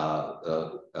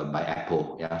by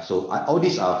Apple. Yeah, so all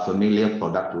these are familiar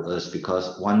product to us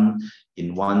because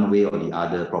in one way or the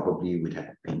other, probably we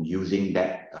have been using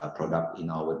that product in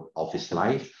our office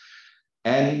life.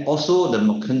 And also the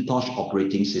Macintosh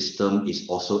operating system is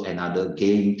also another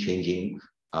game-changing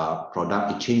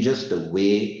product. It changes the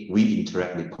way we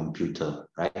interact with computer,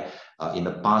 right? In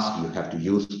the past, you have to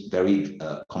use very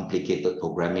complicated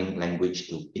programming language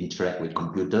to interact with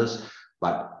computers.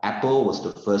 But Apple was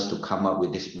the first to come up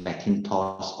with this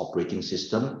Macintosh operating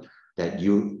system that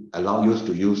allow you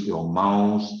to use your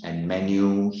mouse and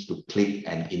menus to click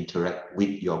and interact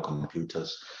with your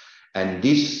computers. And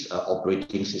this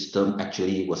operating system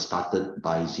actually was started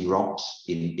by Xerox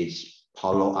in its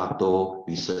Palo Alto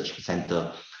Research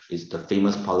Center. It's the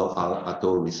famous Palo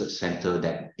Alto Research Center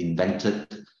that invented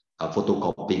a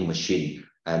photocopying machine.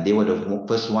 And they were the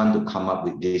first one to come up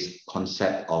with this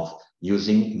concept of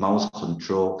using mouse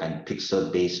control and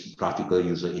pixel-based graphical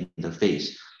user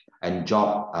interface. And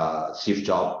Steve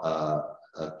Jobs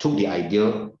took the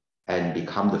idea and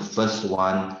became the first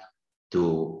one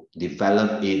to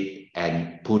develop it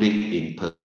and put it in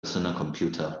personal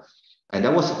computer. And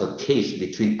there was a case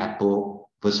between Apple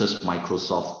versus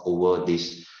Microsoft over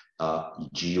this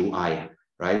GUI,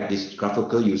 right? This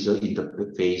graphical user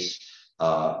interface,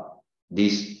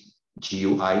 this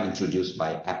GUI introduced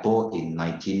by Apple in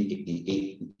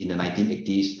 1988, in the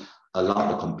 1980s,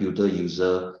 allowed the computer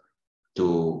user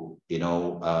to,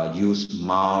 use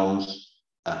mouse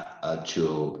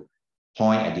to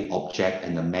point at the object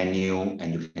and the menu,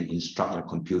 and you can instruct the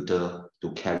computer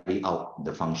to carry out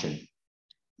the function.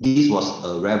 This was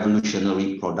a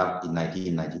revolutionary product in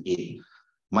 1998.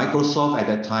 Microsoft at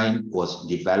that time was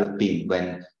developing,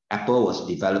 when Apple was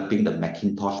developing the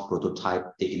Macintosh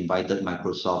prototype, they invited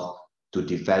Microsoft to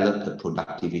develop the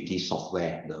productivity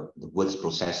software, the words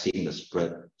processing, the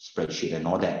spreadsheet and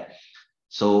all that.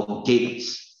 So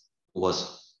Gates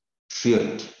was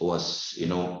thrilled, was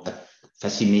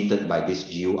fascinated by this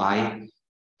GUI,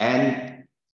 and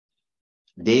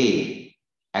they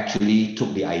actually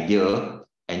took the idea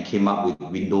and came up with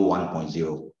Windows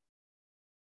 1.0.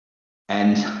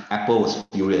 And Apple was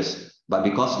furious, but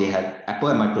because they had Apple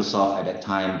and Microsoft at that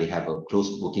time, they have a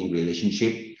close working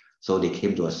relationship. So they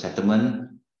came to a settlement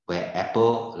where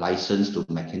Apple licensed the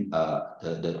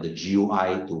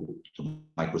GUI to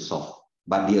Microsoft.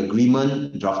 But the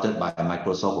agreement drafted by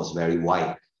Microsoft was very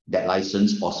wide. That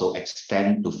license also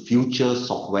extends to future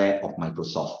software of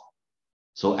Microsoft.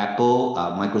 So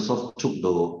Microsoft took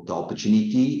the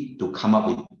opportunity to come up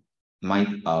with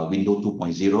Windows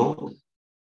 2.0,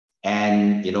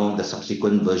 and the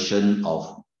subsequent version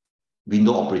of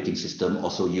Windows operating system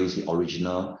also used the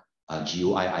original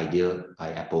GUI idea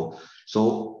by Apple.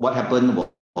 So what happened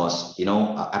was,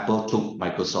 Apple took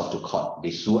Microsoft to court.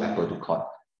 They sued Apple to court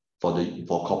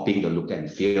for copying the look and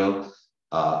feel.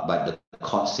 But the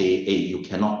court say, hey, you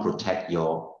cannot protect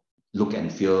your look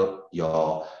and feel,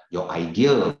 your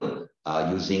idea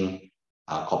using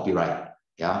copyright.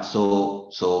 Yeah, so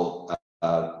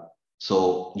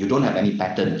you don't have any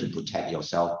patent to protect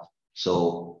yourself.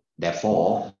 So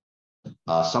therefore,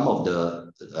 some of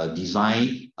the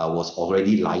design was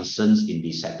already licensed in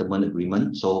the settlement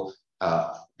agreement. So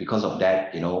because of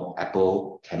that,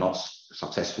 Apple cannot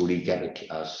successfully get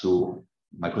sue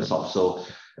Microsoft.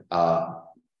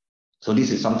 So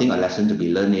this is something, a lesson to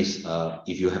be learned is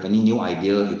if you have any new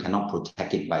idea, you cannot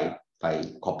protect it by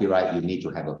copyright, you need to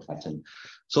have a patent.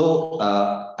 So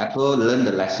Apple learned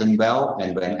the lesson well,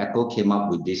 and when Apple came up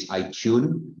with this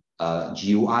iTunes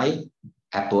GUI,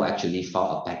 Apple actually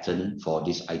filed a patent for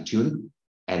this iTunes.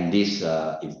 And this,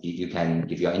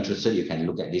 if you are interested, you can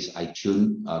look at this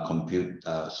iTunes compute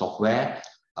software.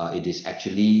 It is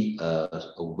actually a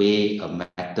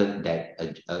method that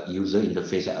a user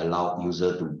interface that allows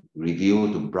user to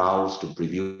review, to browse, to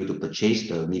preview, to purchase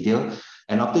the media.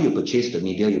 And after you purchase the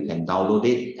media, you can download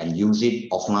it and use it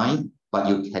offline, but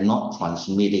you cannot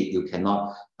transmit it. You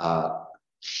cannot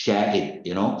share it,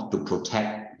 to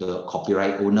protect the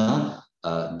copyright owner.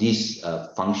 This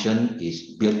function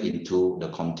is built into the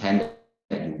content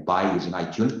that you buy using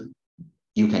iTunes.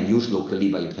 You can use locally,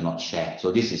 but you cannot share.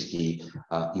 So this is the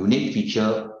unique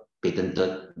feature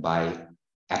patented by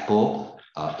Apple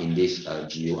in this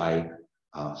GUI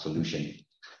solution.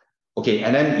 Okay,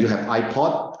 and then you have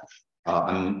iPod.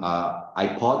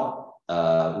 iPod,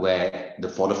 where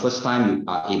for the first time you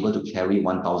are able to carry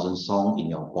 1,000 songs in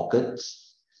your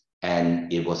pockets,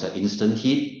 and it was an instant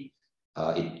hit.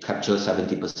 It captures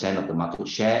 70% of the market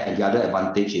share, and the other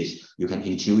advantage is you can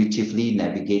intuitively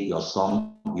navigate your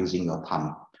song using your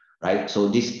thumb, right? So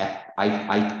this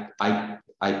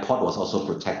iPod was also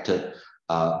protected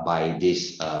by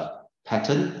this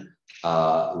patent,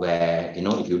 where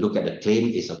if you look at the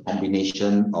claim, it's a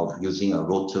combination of using a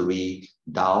rotary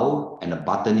dial and a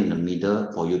button in the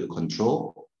middle for you to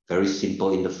control. Very simple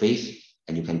interface,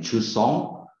 and you can choose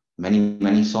song.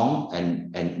 Many songs,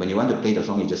 and when you want to play the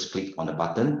song, you just click on the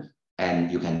button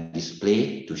and you can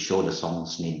display to show the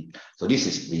song's name. So this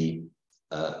is the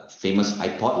famous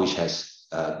iPod, which has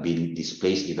been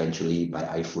displaced eventually by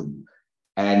iPhone.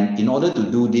 And in order to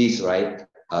do this, right,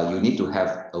 you need to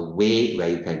have a way where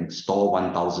you can store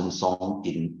 1,000 songs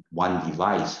in one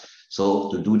device.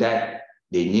 So to do that,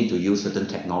 they need to use certain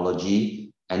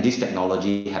technology, and this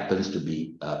technology happens to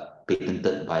be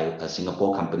patented by a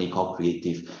Singapore company called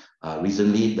Creative.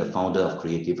 Recently, the founder of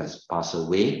Creative has passed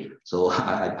away. So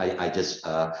I just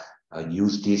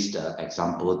use this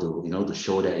example to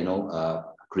show that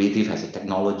Creative has a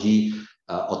technology,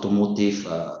 automatic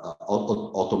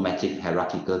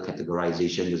hierarchical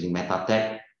categorization using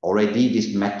MetaTag. Already,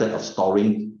 this method of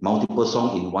storing multiple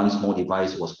songs in one small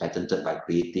device was patented by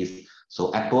Creative.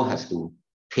 So Apple has to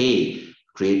pay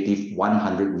Creative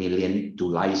 100 million to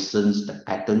license the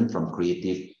patent from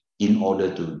Creative in order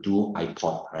to do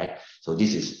iPod, right? So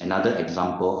this is another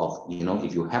example of,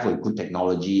 if you have a good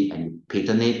technology and you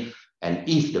patent it, and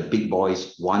if the big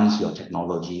boys want your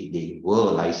technology, they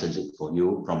will license it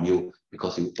from you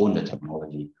because you own the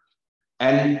technology.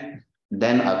 And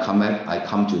then I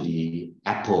come to the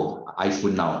Apple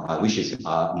iPhone now, which is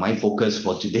my focus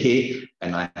for today.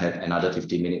 And I have another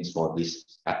 15 minutes for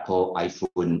this Apple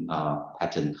iPhone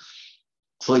patent.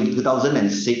 So in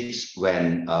 2006,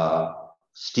 when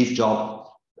Steve Jobs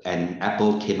and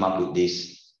Apple came up with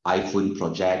this iPhone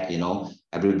project,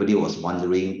 everybody was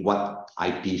wondering what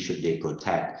IP should they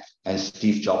protect. And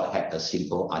Steve Jobs had a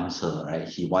simple answer, right?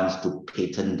 He wants to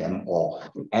patent them all.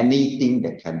 Anything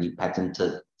that can be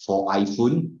patented for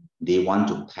iPhone, they want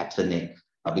to patent it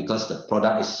because the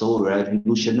product is so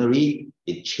revolutionary.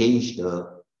 It changed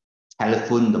the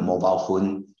telephone, the mobile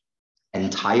phone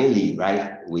entirely,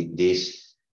 right? With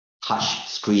this touch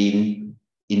screen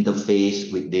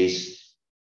interface, with this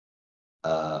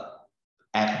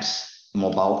apps,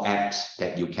 mobile apps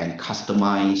that you can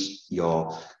customize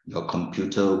your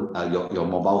computer, your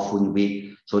mobile phone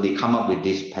with. So they come up with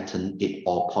this patent it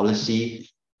all policy,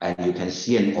 and you can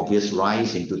see an obvious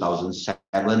rise in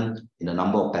 2007 in the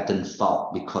number of patents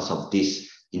filed because of this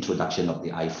introduction of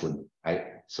the iPhone,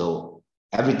 right? So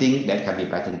everything that can be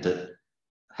patented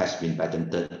has been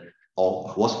patented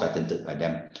or was patented by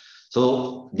them.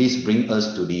 So this brings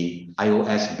us to the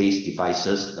iOS-based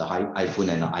devices, the iPhone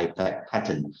and the iPad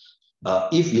patent.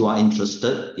 If you are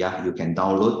interested, you can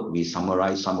download. We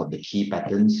summarize some of the key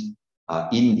patents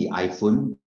in the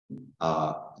iPhone,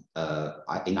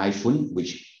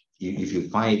 which if you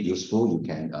find it useful, you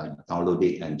can download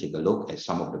it and take a look at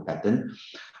some of the patents.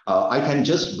 I can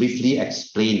just briefly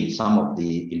explain some of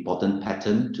the important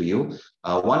patents to you.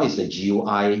 One is the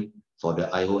GUI for the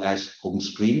iOS home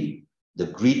screen, the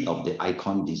grid of the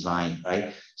icon design,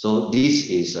 right? So this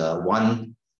is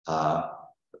one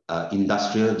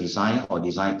industrial design or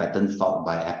design patent filed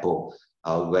by Apple.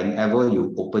 Whenever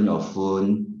you open your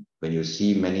phone, when you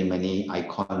see many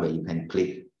icons where you can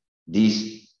click,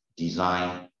 this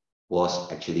design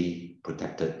was actually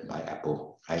protected by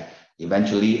Apple, right?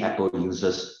 Eventually, Apple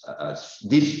uses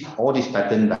all this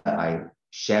patent that I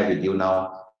share with you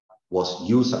now was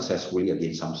used successfully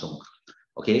against Samsung,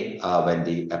 okay, when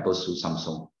the Apple sued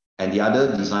Samsung. And the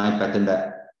other design patent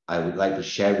that I would like to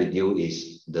share with you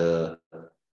is the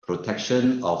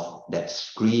protection of that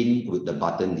screen with the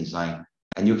button design.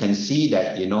 And you can see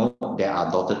that, you know, there are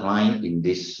dotted lines in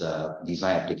this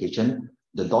design application.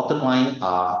 The dotted line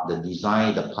are the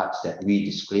design, the parts that we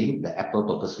disclaim, the Apple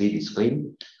purposely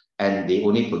disclaim, and they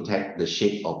only protect the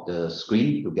shape of the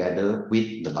screen together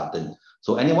with the button.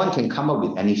 So anyone can come up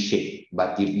with any shape,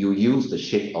 but if you use the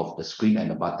shape of the screen and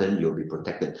the button, you'll be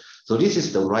protected. So this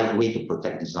is the right way to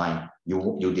protect design.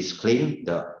 You disclaim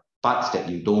the parts that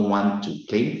you don't want to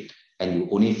claim, and you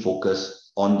only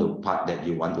focus on the part that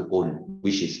you want to own,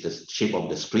 which is the shape of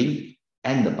the screen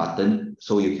and the button,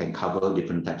 so you can cover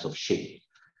different types of shape.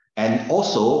 And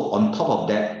also, on top of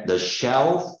that, the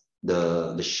shelf,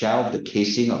 the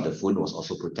casing of the phone was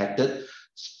also protected.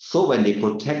 So when they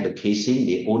protect the casing,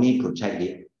 they only protect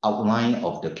the outline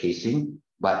of the casing,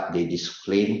 but they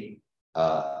disclaim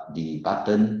the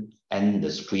button and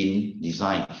the screen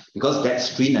design, because that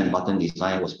screen and button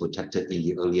design was protected in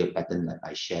the earlier patent that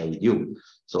I share with you.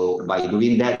 So by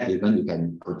doing that, even you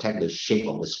can protect the shape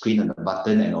of the screen and the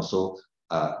button, and also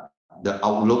the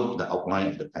outlook, the outline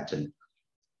of the pattern.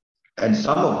 And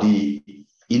some of the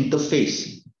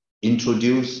interface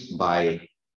introduced by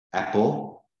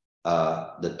Apple,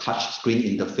 the touch screen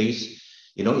interface,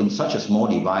 you know, in such a small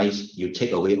device, you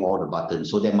take away all the buttons.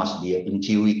 So there must be an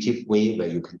intuitive way where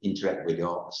you can interact with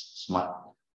your smart,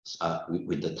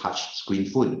 with the touch screen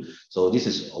phone. So this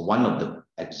is one of the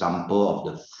example of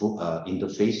the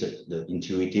interface, the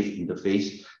intuitive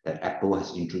interface that Apple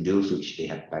has introduced, which they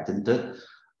have patented.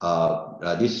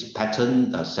 This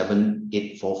patent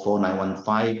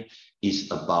 7844915 is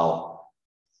about,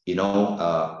 you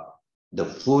know, the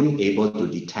phone able to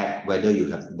detect whether you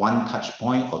have one touch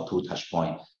point or two touch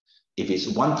point. If it's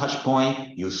one touch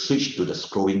point, you switch to the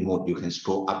scrolling mode. You can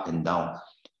scroll up and down.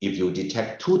 If you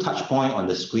detect two touch point on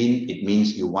the screen, it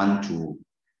means you want to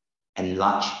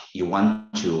enlarge, you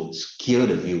want to scale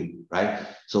the view, right?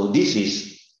 So this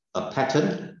is a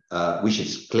pattern which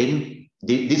is claimed.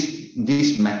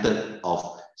 This method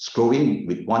of scrolling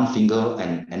with one finger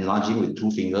and enlarging with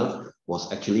two fingers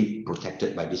was actually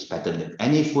protected by this pattern. If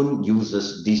any phone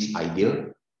uses this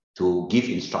idea to give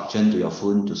instruction to your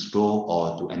phone to scroll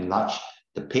or to enlarge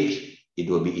the page, it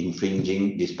will be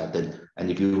infringing this pattern. And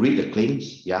if you read the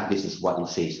claims, yeah, this is what it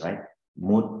says, right?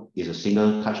 Mode is a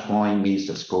single touch point, means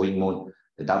the scrolling mode.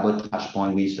 The double touch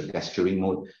point means the gesturing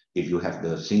mode. If you have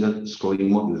the single scrolling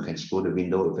mode, you can scroll the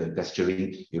window. If you're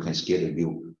gesturing, you can scale the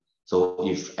view. So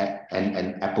if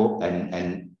and Apple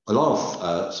and a lot of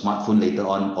smartphone later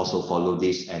on also follow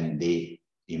this, and they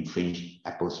infringe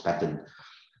Apple's patent.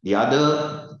 The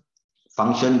other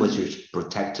function which is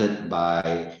protected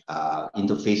by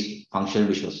interface function,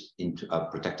 which was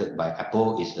protected by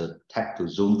Apple, is the tap to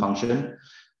zoom function,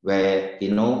 where,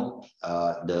 you know,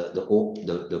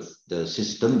 the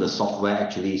system, the software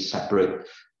actually separate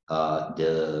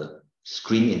the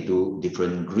screen into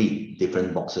different grid,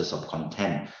 different boxes of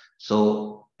content.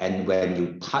 So, and when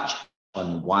you touch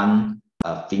on one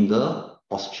finger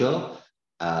posture,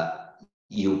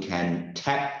 you can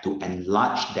tap to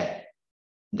enlarge that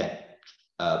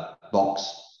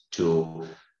box to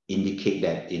indicate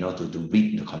that, you know, to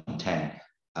read the content.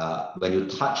 When you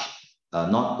touch,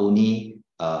 not only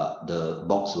the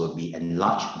box will be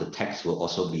enlarged, the text will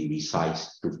also be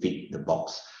resized to fit the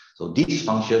box. So this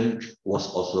function was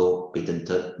also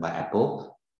patented by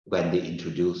Apple when they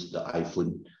introduced the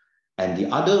iPhone. And the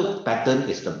other patent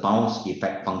is the bounce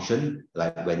effect function,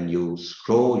 like when you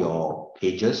scroll your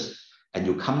pages and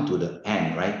you come to the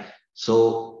end, right?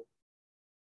 So,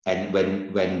 and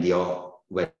when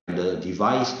the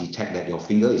device detects that your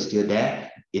finger is still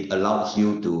there, it allows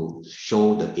you to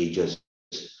show the pages.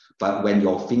 But when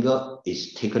your finger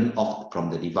is taken off from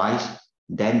the device,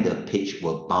 then the page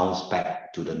will bounce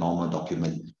back to the normal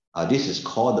document. This is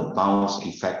called the bounce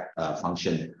effect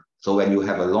function. So when you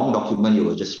have a long document, you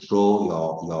will just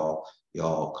scroll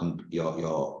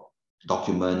your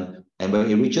document, and when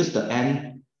it reaches the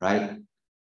end, right,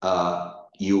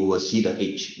 you will see the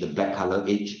edge, the black color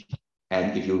edge,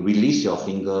 and if you release your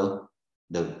finger,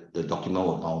 the document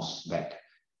will bounce back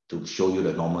to show you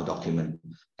the normal document.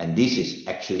 And this is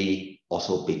actually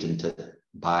also patented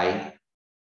by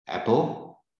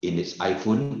Apple in its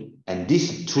iPhone. And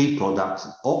these three products,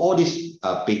 all these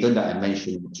patent that I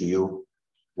mentioned to you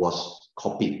was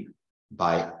copied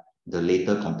by the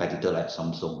later competitor like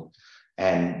Samsung.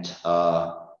 And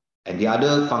the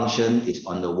other function is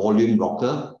on the volume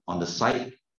rocker on the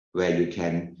side, where you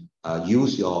can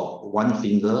use your one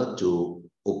finger to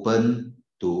open,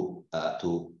 to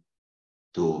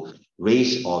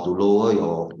raise or to lower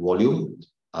your volume.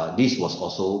 This was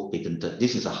also patented.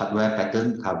 This is a hardware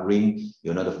patent covering,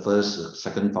 the first,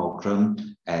 second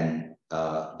fulcrum, and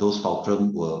those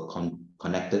fulcrum were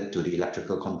connected to the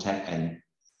electrical contact and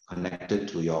connected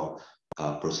to your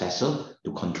processor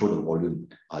to control the volume.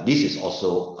 This is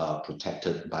also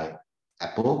protected by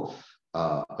Apple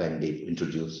when they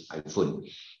introduced iPhone.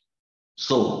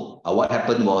 So what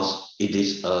happened was, it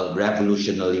is a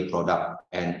revolutionary product,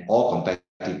 and all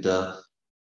competitors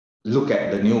look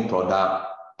at the new product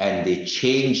and they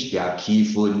change their key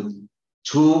phone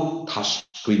to touch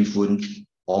screen phone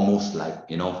almost like,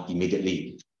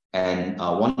 immediately. And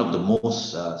one of the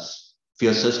most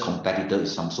fiercest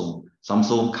competitors is Samsung.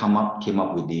 Samsung came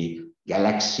up with the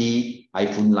Galaxy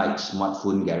iPhone-like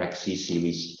smartphone Galaxy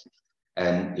series.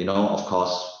 And, of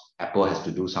course, Apple has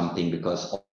to do something,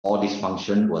 because all this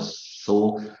function was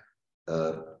so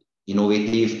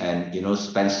innovative and,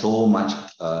 spent so much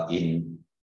in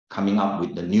coming up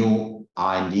with the new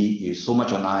R&D. You so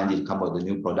much on R&D to come up with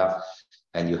the new product,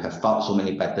 and you have filed so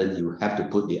many patents, you have to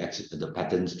put the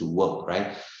patents to work,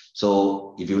 right?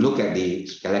 So if you look at the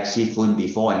Galaxy phone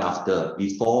before and after,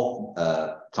 before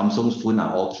Samsung's phone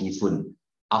are all key phone.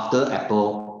 After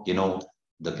Apple,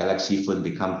 the Galaxy phone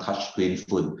become touchscreen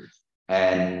phone.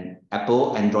 And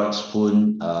Apple Android's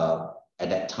phone at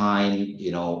that time,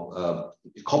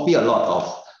 copy a lot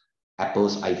of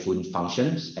Apple's iPhone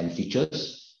functions and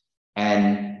features.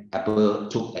 And Apple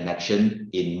took an action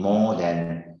in more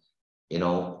than, in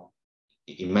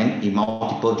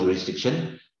multiple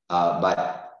jurisdictions.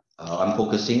 But I'm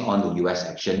focusing on the US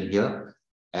action here.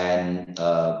 And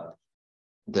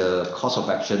the cause of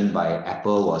action by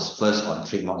Apple was first on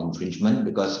trademark infringement,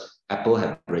 because Apple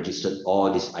have registered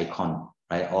all this icon,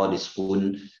 right? All this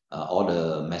phone, all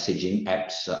the messaging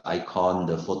apps icon,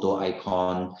 the photo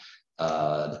icon,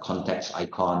 the contacts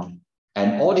icon,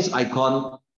 and all this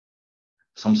icon,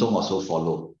 Samsung also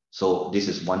followed. So this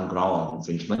is one ground of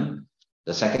infringement.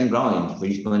 The second ground of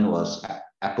infringement was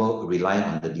Apple relying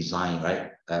on the design,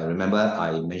 right? Remember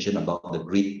I mentioned about the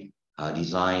grid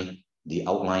design, the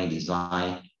outline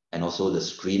design, and also the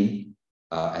screen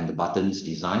and the buttons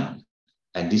design.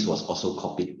 And this was also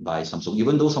copied by Samsung.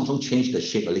 Even though Samsung changed the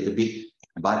shape a little bit,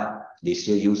 but they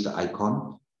still use the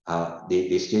icon.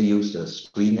 They still use the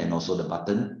screen and also the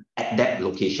button at that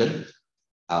location.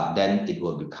 Then it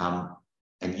will become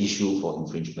an issue for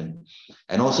infringement.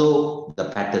 And also the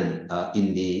pattern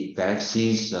in the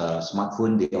Galaxy's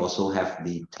smartphone, they also have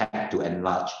the tap to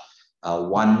enlarge,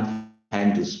 one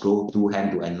hand to scroll, two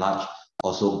hand to enlarge,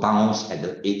 also bounce at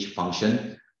the edge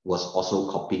function was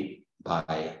also copied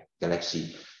by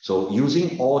Galaxy. So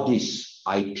using all this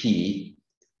IP,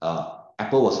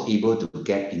 Apple was able to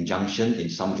get injunction in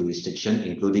some jurisdiction,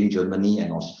 including Germany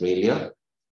and Australia.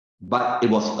 But it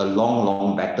was a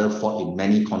long battle fought in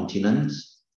many continents.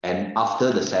 And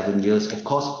after the 7 years, of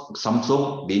course,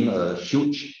 Samsung being a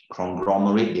huge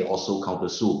conglomerate, they also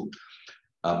countersue.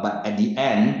 But at the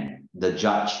end, the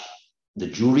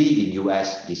jury in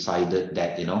US decided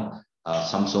that,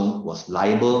 Samsung was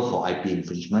liable for IP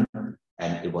infringement,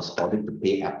 and it was ordered to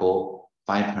pay Apple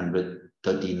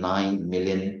 $539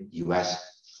 million US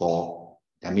for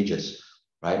damages,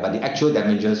 right? But the actual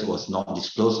damages was not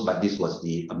disclosed, but this was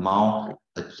the amount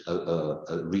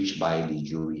reached by the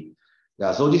jury.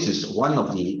 Yeah, so this is one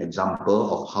of the example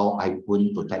of how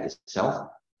iPhone protect itself.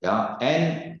 Yeah,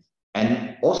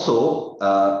 and also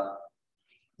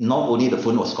not only the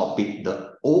phone was copied,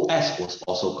 the OS was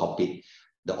also copied.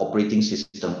 The operating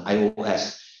system,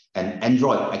 iOS, and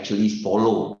Android actually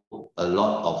follow a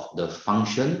lot of the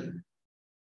function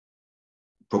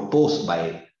proposed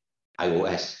by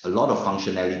iOS. A lot of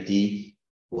functionality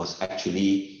was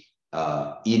actually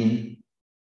in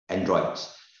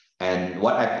Androids. And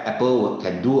what Apple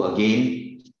can do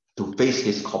again to face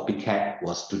this copycat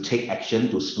was to take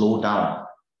action to slow down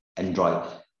Android.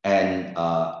 And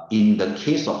in the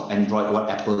case of Android, what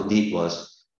Apple did was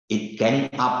it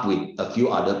ganged up with a few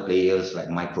other players like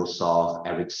Microsoft,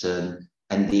 Ericsson,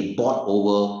 and they bought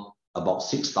over about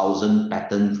 6,000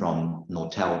 patents from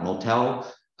Nortel. Nortel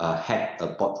had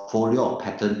a portfolio of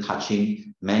patents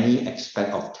touching many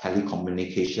aspects of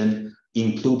telecommunication,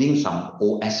 including some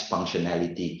OS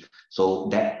functionality. So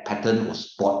that patent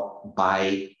was bought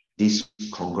by this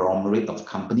conglomerate of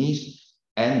companies,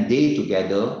 And they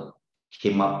together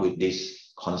came up with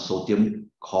this consortium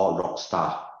called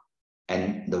Rockstar.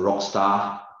 And the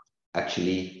Rockstar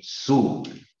actually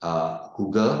sued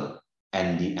Google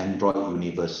and the Android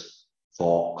universe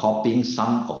for copying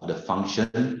some of the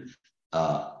function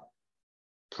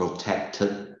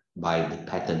protected by the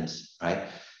patents, right?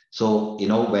 So, you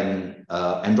know, when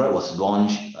Android was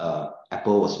launched,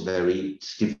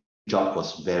 Steve Jobs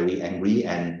was very angry,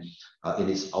 and in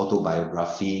his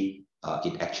autobiography,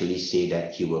 it actually said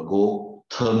that he will go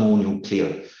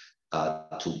thermonuclear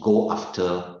to go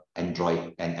after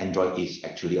Android, and Android is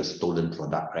actually a stolen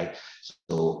product, right?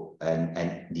 So,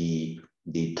 and the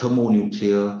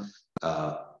thermonuclear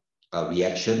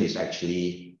reaction is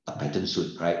actually a patent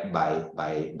suit, right, by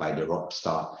the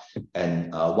Rockstar.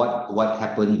 And what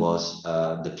happened was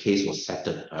the case was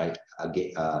settled, right?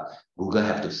 Again, Google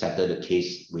have to settle the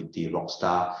case with the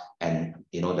Rockstar, and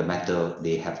you know the matter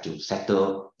they have to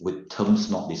settle with terms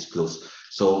not disclosed.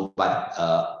 So, but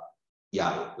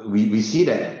yeah, we see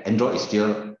that Android is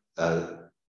still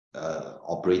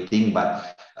operating,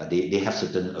 but they have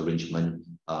certain arrangement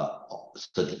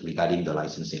regarding the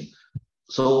licensing.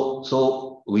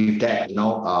 So with that, you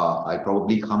know, I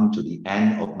probably come to the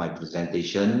end of my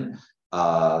presentation.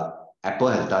 Apple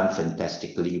has done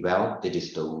fantastically well. It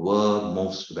is the world's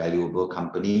most valuable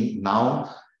company. Now,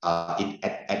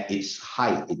 at its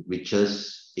height, it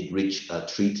reached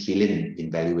 3 trillion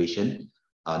in valuation.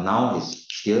 Now it's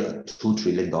still a $2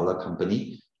 trillion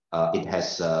company. It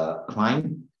has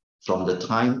climbed from the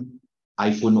time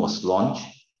iPhone was launched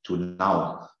to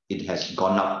now. It has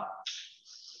gone up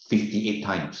 58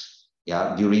 times.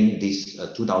 Yeah, during this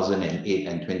 2008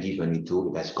 and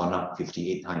 2022, it has gone up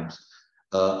 58 times.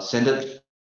 Standard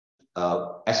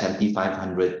S&P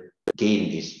 500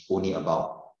 gain is only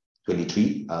about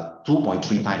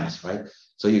 2.3 times, right?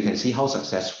 So you can see how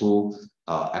successful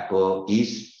Apple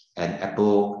is, and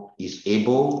Apple is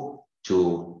able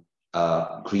to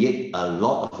create a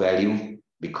lot of value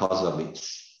because of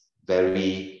its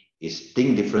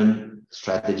think different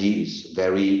strategy, is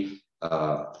very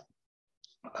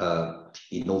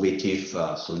innovative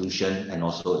solution, and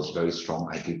also its very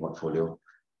strong IP portfolio.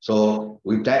 So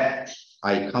with that,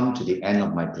 I come to the end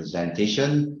of my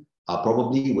presentation. I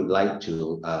probably would like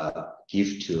to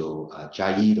give to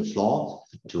Jai the floor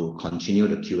to continue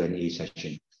the Q&A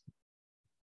session.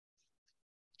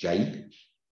 Jai?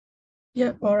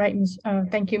 Yeah, all right.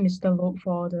 Thank you, Mr. Loh,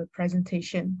 for the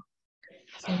presentation.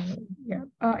 So yeah,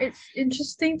 it's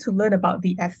interesting to learn about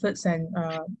the efforts and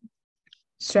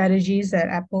strategies that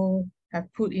Apple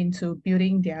have put into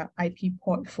building their IP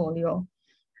portfolio.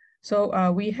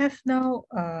 So we have now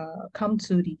come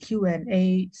to the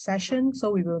Q&A session.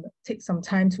 So we will take some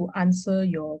time to answer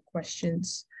your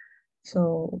questions.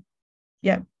 So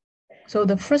yeah, so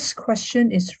the first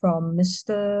question is from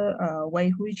Mr. Wei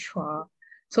Hui Chua.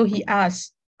 So he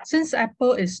asks, since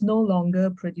Apple is no longer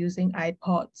producing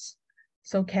iPods,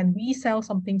 so can we sell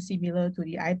something similar to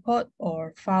the iPod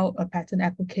or file a patent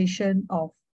application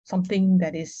of something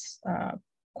that is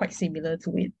quite similar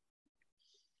to it?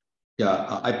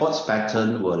 Yeah, iPod's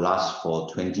patent will last for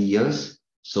 20 years.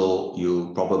 So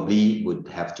you probably would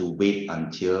have to wait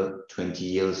until 20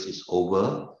 years is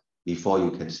over before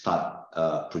you can start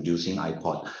producing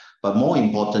iPod. But more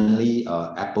importantly,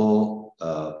 Apple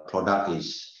product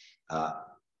is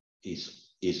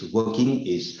working.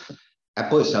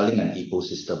 Apple is selling an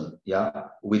ecosystem. Yeah,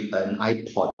 with an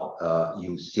iPod,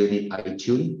 you still need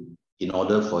iTunes in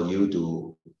order for you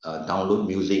to download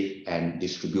music and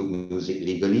distribute music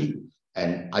legally.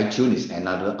 And iTunes is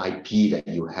another IP that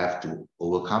you have to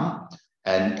overcome.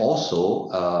 And also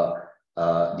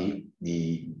the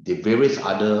various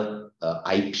other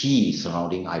IP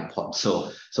surrounding iPod.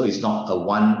 So it's not a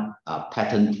one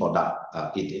patent product.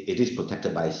 It is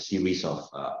protected by a series of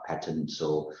patents.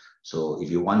 So if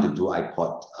you want to do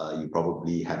iPod, you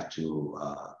probably have to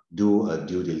do a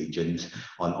due diligence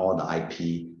on all the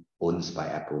IP owned by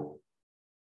Apple.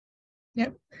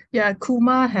 Yep. Yeah,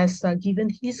 Kumar has given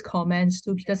his comments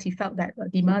too, because he felt that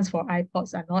demands for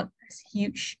iPods are not as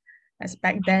huge as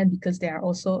back then, because there are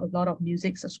also a lot of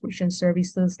music subscription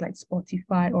services like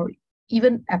Spotify or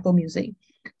even Apple Music.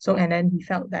 So, and then he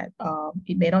felt that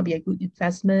it may not be a good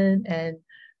investment, and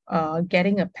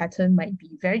getting a patent might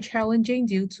be very challenging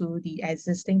due to the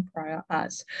existing prior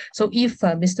arts. So if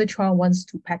Mr. Chua wants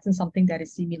to patent something that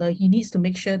is similar, he needs to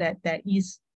make sure that there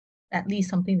is at least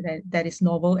something that is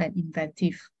novel and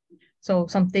inventive. So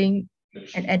something,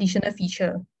 an additional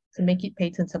feature to make it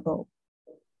patentable.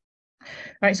 All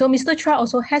right, so Mr. Chua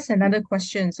also has another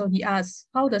question. So he asks,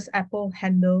 how does Apple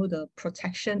handle the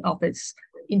protection of its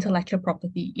intellectual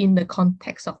property in the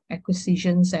context of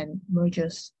acquisitions and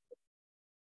mergers?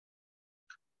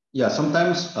 Yeah,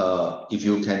 sometimes if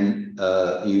you can,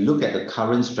 you look at the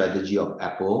current strategy of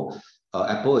Apple.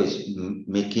 Apple is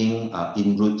making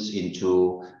inroads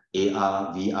into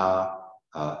AR, VR,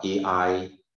 AI,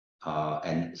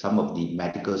 and some of the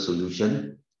medical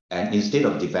solution. And instead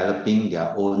of developing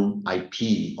their own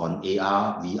IP on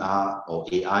AR, VR, or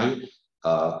AI,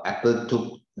 Apple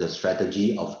took the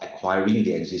strategy of acquiring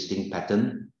the existing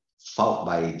patent filed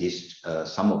by this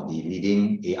some of the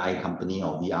leading AI company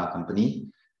or VR company,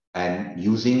 and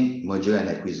using merger and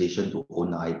acquisition to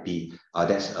own IP.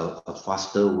 That's a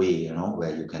faster way,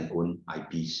 where you can own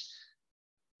IPs.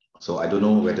 So I don't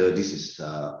know whether this is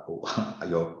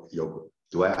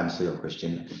do I answer your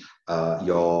question?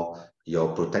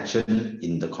 Your protection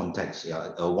in the context.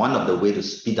 Yeah, one of the way to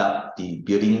speed up the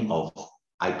building of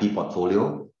IP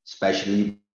portfolio,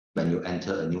 especially when you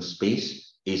enter a new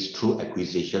space, is through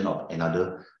acquisition of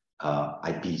another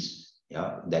IPs.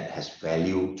 Yeah, that has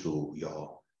value to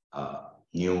your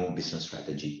new business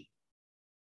strategy.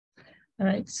 All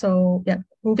right, so yeah,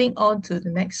 moving on to the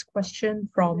next question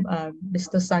from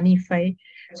Mr. Sunny Fei.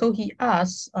 So he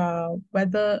asks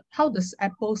how does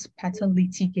Apple's patent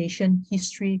litigation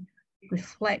history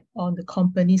reflect on the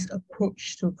company's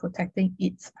approach to protecting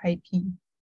its IP?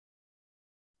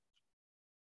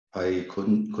 I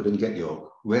couldn't get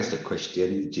where's the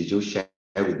question? Did you share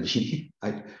with me?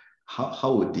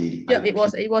 How would the yeah IP...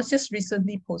 it was just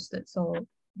recently posted, so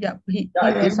yeah, he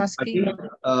was asking.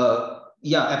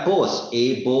 Yeah, Apple was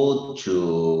able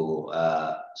to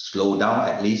slow down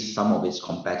at least some of its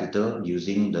competitors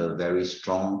using the very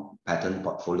strong patent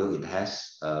portfolio it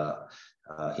has.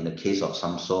 In the case of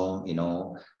Samsung,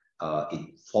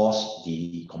 it forced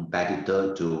the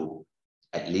competitor to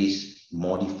at least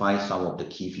modify some of the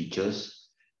key features.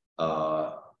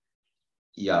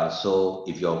 Yeah, so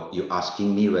if you're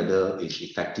asking me whether it's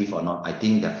effective or not, I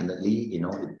think definitely,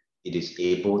 it is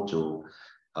able to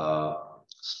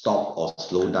stop or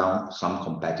slow down some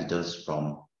competitors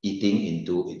from eating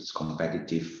into its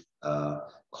competitive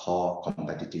core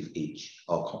competitive edge,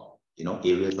 or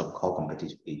areas of core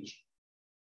competitive edge.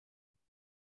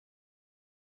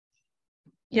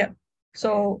 Yeah.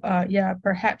 So yeah,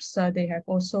 perhaps they have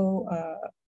also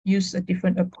used a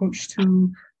different approach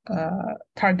to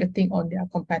targeting on their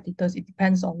competitors. It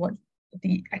depends on what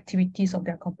the activities of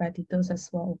their competitors as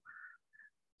well.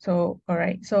 So, all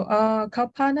right. So,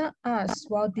 Kalpana asks,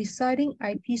 while deciding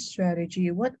IP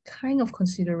strategy, what kind of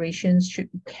considerations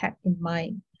should be kept in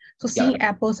mind? So, seeing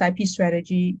Apple's IP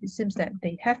strategy, it seems that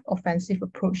they have offensive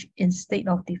approach instead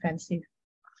of defensive.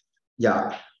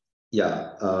 Yeah. IP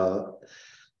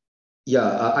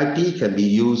can be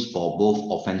used for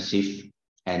both offensive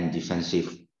and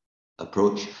defensive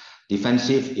approach.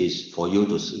 Defensive is for you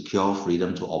to secure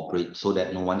freedom to operate so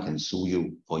that no one can sue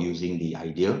you for using the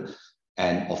idea.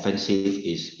 And offensive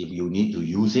is if you need to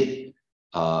use it,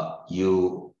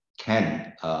 you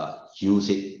can use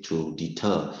it to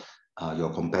deter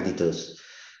your competitors.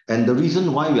 And the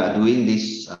reason why we are doing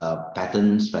this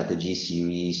patent strategy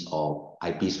series or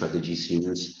IP strategy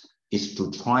series is to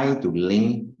try to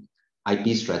link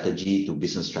IP strategy to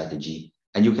business strategy.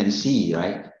 And you can see,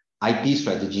 right, IP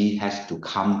strategy has to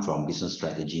come from business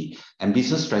strategy. And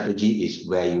business strategy is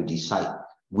where you decide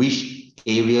which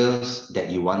areas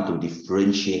that you want to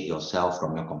differentiate yourself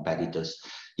from your competitors.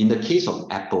 In the case of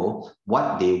Apple,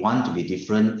 what they want to be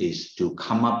different is to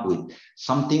come up with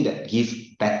something that gives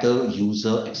better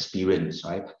user experience,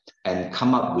 right? And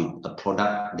come up with a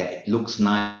product that looks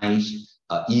nice,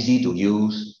 easy to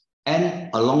use. And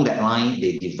along that line,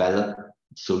 they develop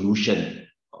solution,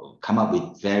 come up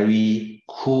with very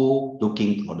cool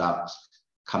looking products,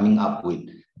 coming up with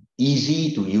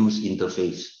easy to use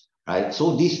interface, right?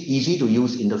 So this easy to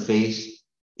use interface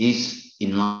is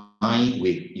in line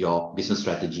with your business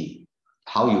strategy,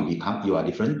 how you are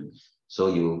different.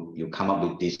 So you come up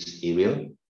with this area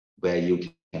where you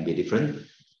can be different.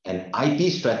 And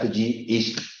IP strategy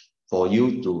is for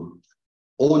you to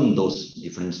own those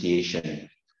differentiation.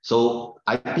 So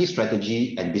IP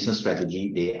strategy and business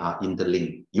strategy, they are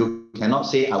interlinked. You cannot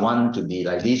say, I want to be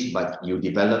like this, but you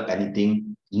develop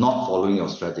anything not following your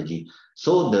strategy.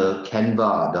 So the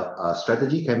Canva, the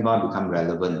strategy Canva become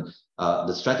relevant.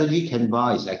 The strategy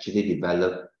Canva is actually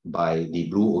developed by the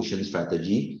Blue Ocean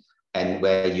strategy, and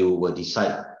where you will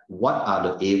decide what are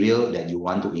the areas that you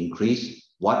want to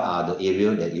increase, what are the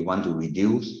areas that you want to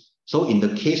reduce. So in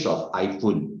the case of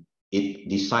iPhone, it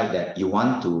decide that you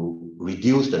want to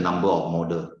reduce the number of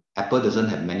models. Apple doesn't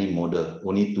have many models,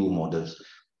 only 2 models.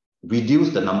 Reduce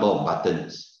the number of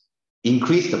buttons,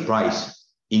 increase the price,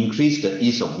 increase the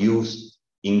ease of use,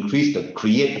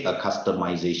 create a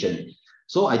customization.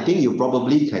 So I think you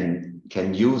probably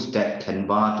can use that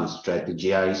Canva to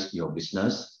strategize your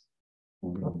business.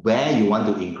 Where you want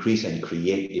to increase and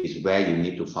create is where you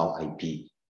need to file IP.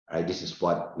 Right? This is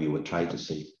what we will try to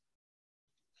say.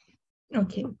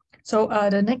 Okay. So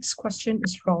the next question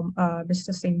is from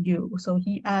Mr. Seng Yu. So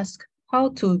he asked how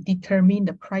to determine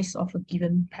the price of a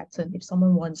given patent if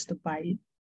someone wants to buy it.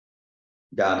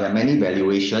 There are many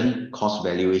cost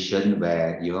valuation,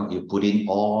 where you put in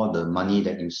all the money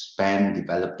that you spend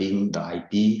developing the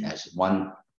IP as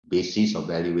one basis of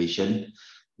valuation.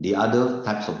 The other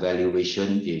types of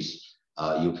valuation is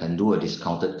you can do a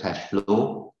discounted cash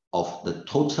flow of the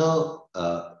total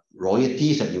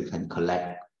royalties that you can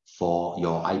collect for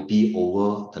your IP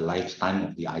over the lifetime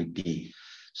of the IP.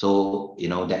 So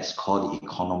that's called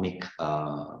economic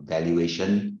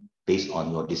valuation, based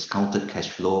on your discounted cash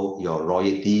flow, your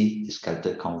royalty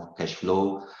discounted cash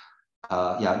flow.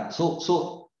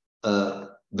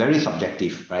 Very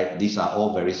subjective, right? These are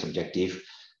all very subjective,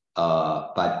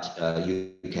 but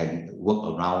you can work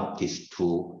around these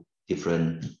two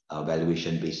different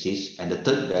valuation basis. And the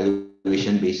third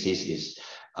valuation basis is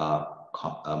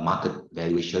market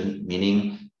valuation,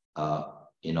 meaning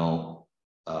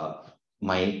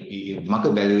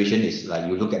market valuation is like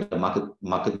you look at the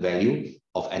market value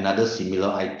of another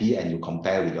similar IP and you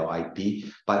compare with your IP.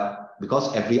 But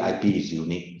because every IP is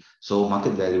unique, so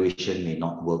market valuation may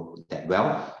not work that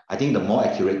well. I think the more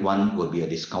accurate one will be a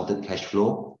discounted cash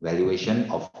flow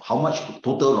valuation of how much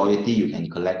total royalty you can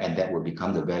collect, and that will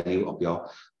become the value of your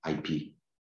IP.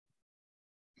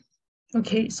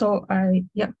 Okay, so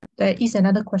there is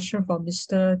another question from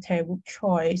Mr. Taewook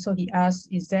Choi. So he asks,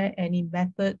 is there any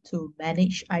method to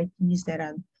manage IPs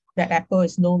that Apple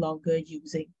is no longer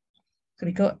using? So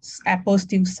because Apple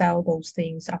still sell those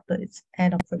things after its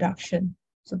end of production.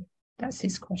 So that's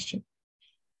his question.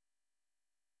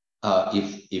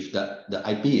 If the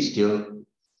IP is still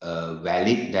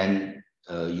valid, then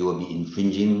you will be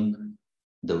infringing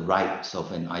the rights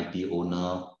of an IP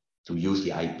owner to use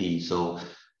the IP. So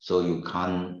you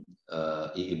can't,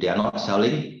 if they are not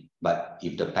selling, but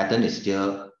if the patent is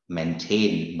still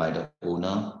maintained by the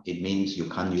owner, it means you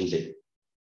can't use it,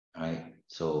 right?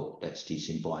 So that's the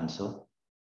simple answer.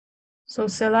 So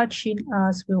Sela Chin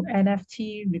asks, will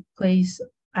NFT replace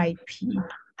IP?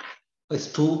 It's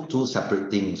two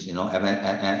separate things,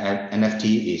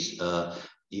 NFT is a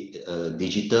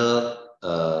digital,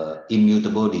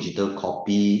 immutable digital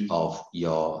copy of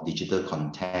your digital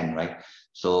content, right?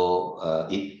 So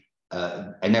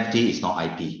NFT is not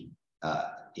IP.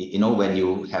 When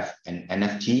you have an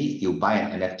NFT, you buy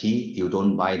an NFT, you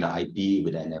don't buy the IP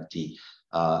with the NFT.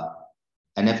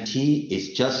 NFT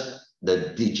is just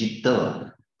the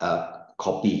digital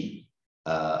copy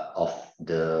of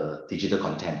the digital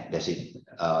content. That's it.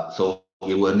 So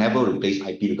it will never replace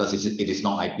IP because it is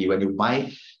not IP. When you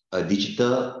buy a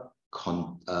digital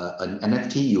an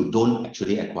NFT, you don't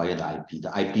actually acquire the IP.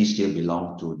 The IP still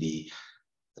belongs to the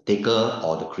taker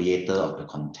or the creator of the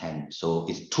content. So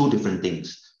it's two different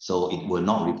things. So it will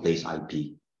not replace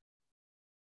IP.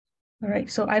 All right.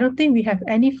 So I don't think we have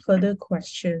any further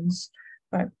questions.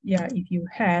 But yeah, if you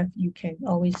have, you can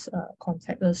always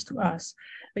contact us to ask.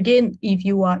 Again, if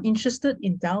you are interested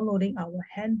in downloading our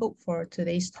handbook for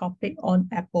today's topic on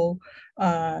Apple,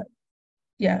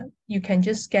 you can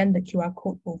just scan the QR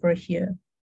code over here.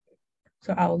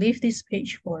 So I'll leave this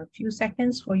page for a few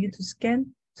seconds for you to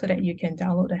scan so that you can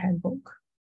download the handbook.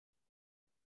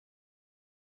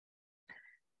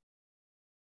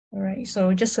 All right,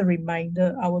 so just a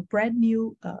reminder, our brand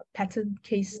new patent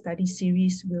case study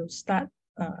series will start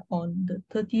on the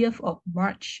 30th of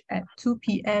March at 2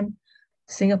 p.m.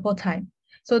 Singapore time.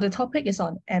 So the topic is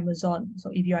on Amazon. So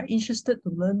if you are interested to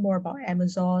learn more about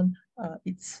Amazon,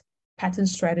 its patent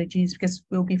strategies, because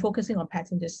we'll be focusing on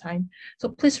patent this time. So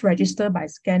please register by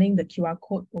scanning the QR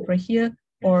code over here,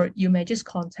 or you may just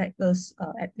contact us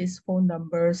at these phone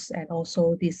numbers and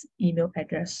also this email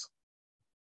address.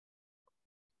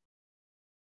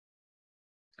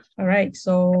 All right,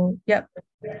 so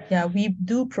we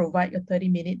do provide a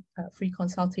 30-minute free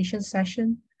consultation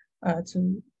session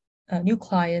to new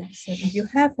clients. So if you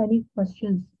have any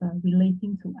questions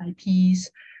relating to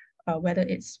IPs, whether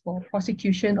it's for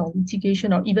prosecution or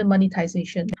litigation or even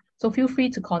monetization, so feel free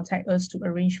to contact us to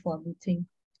arrange for a meeting.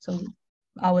 So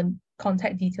our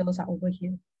contact details are over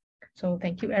here. So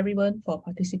thank you everyone for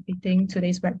participating in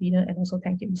today's webinar, and also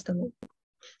thank you, Mr. Loh.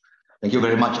 Thank you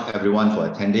very much everyone for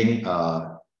attending.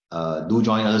 Do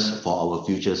join us for our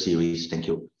future series. Thank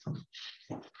you.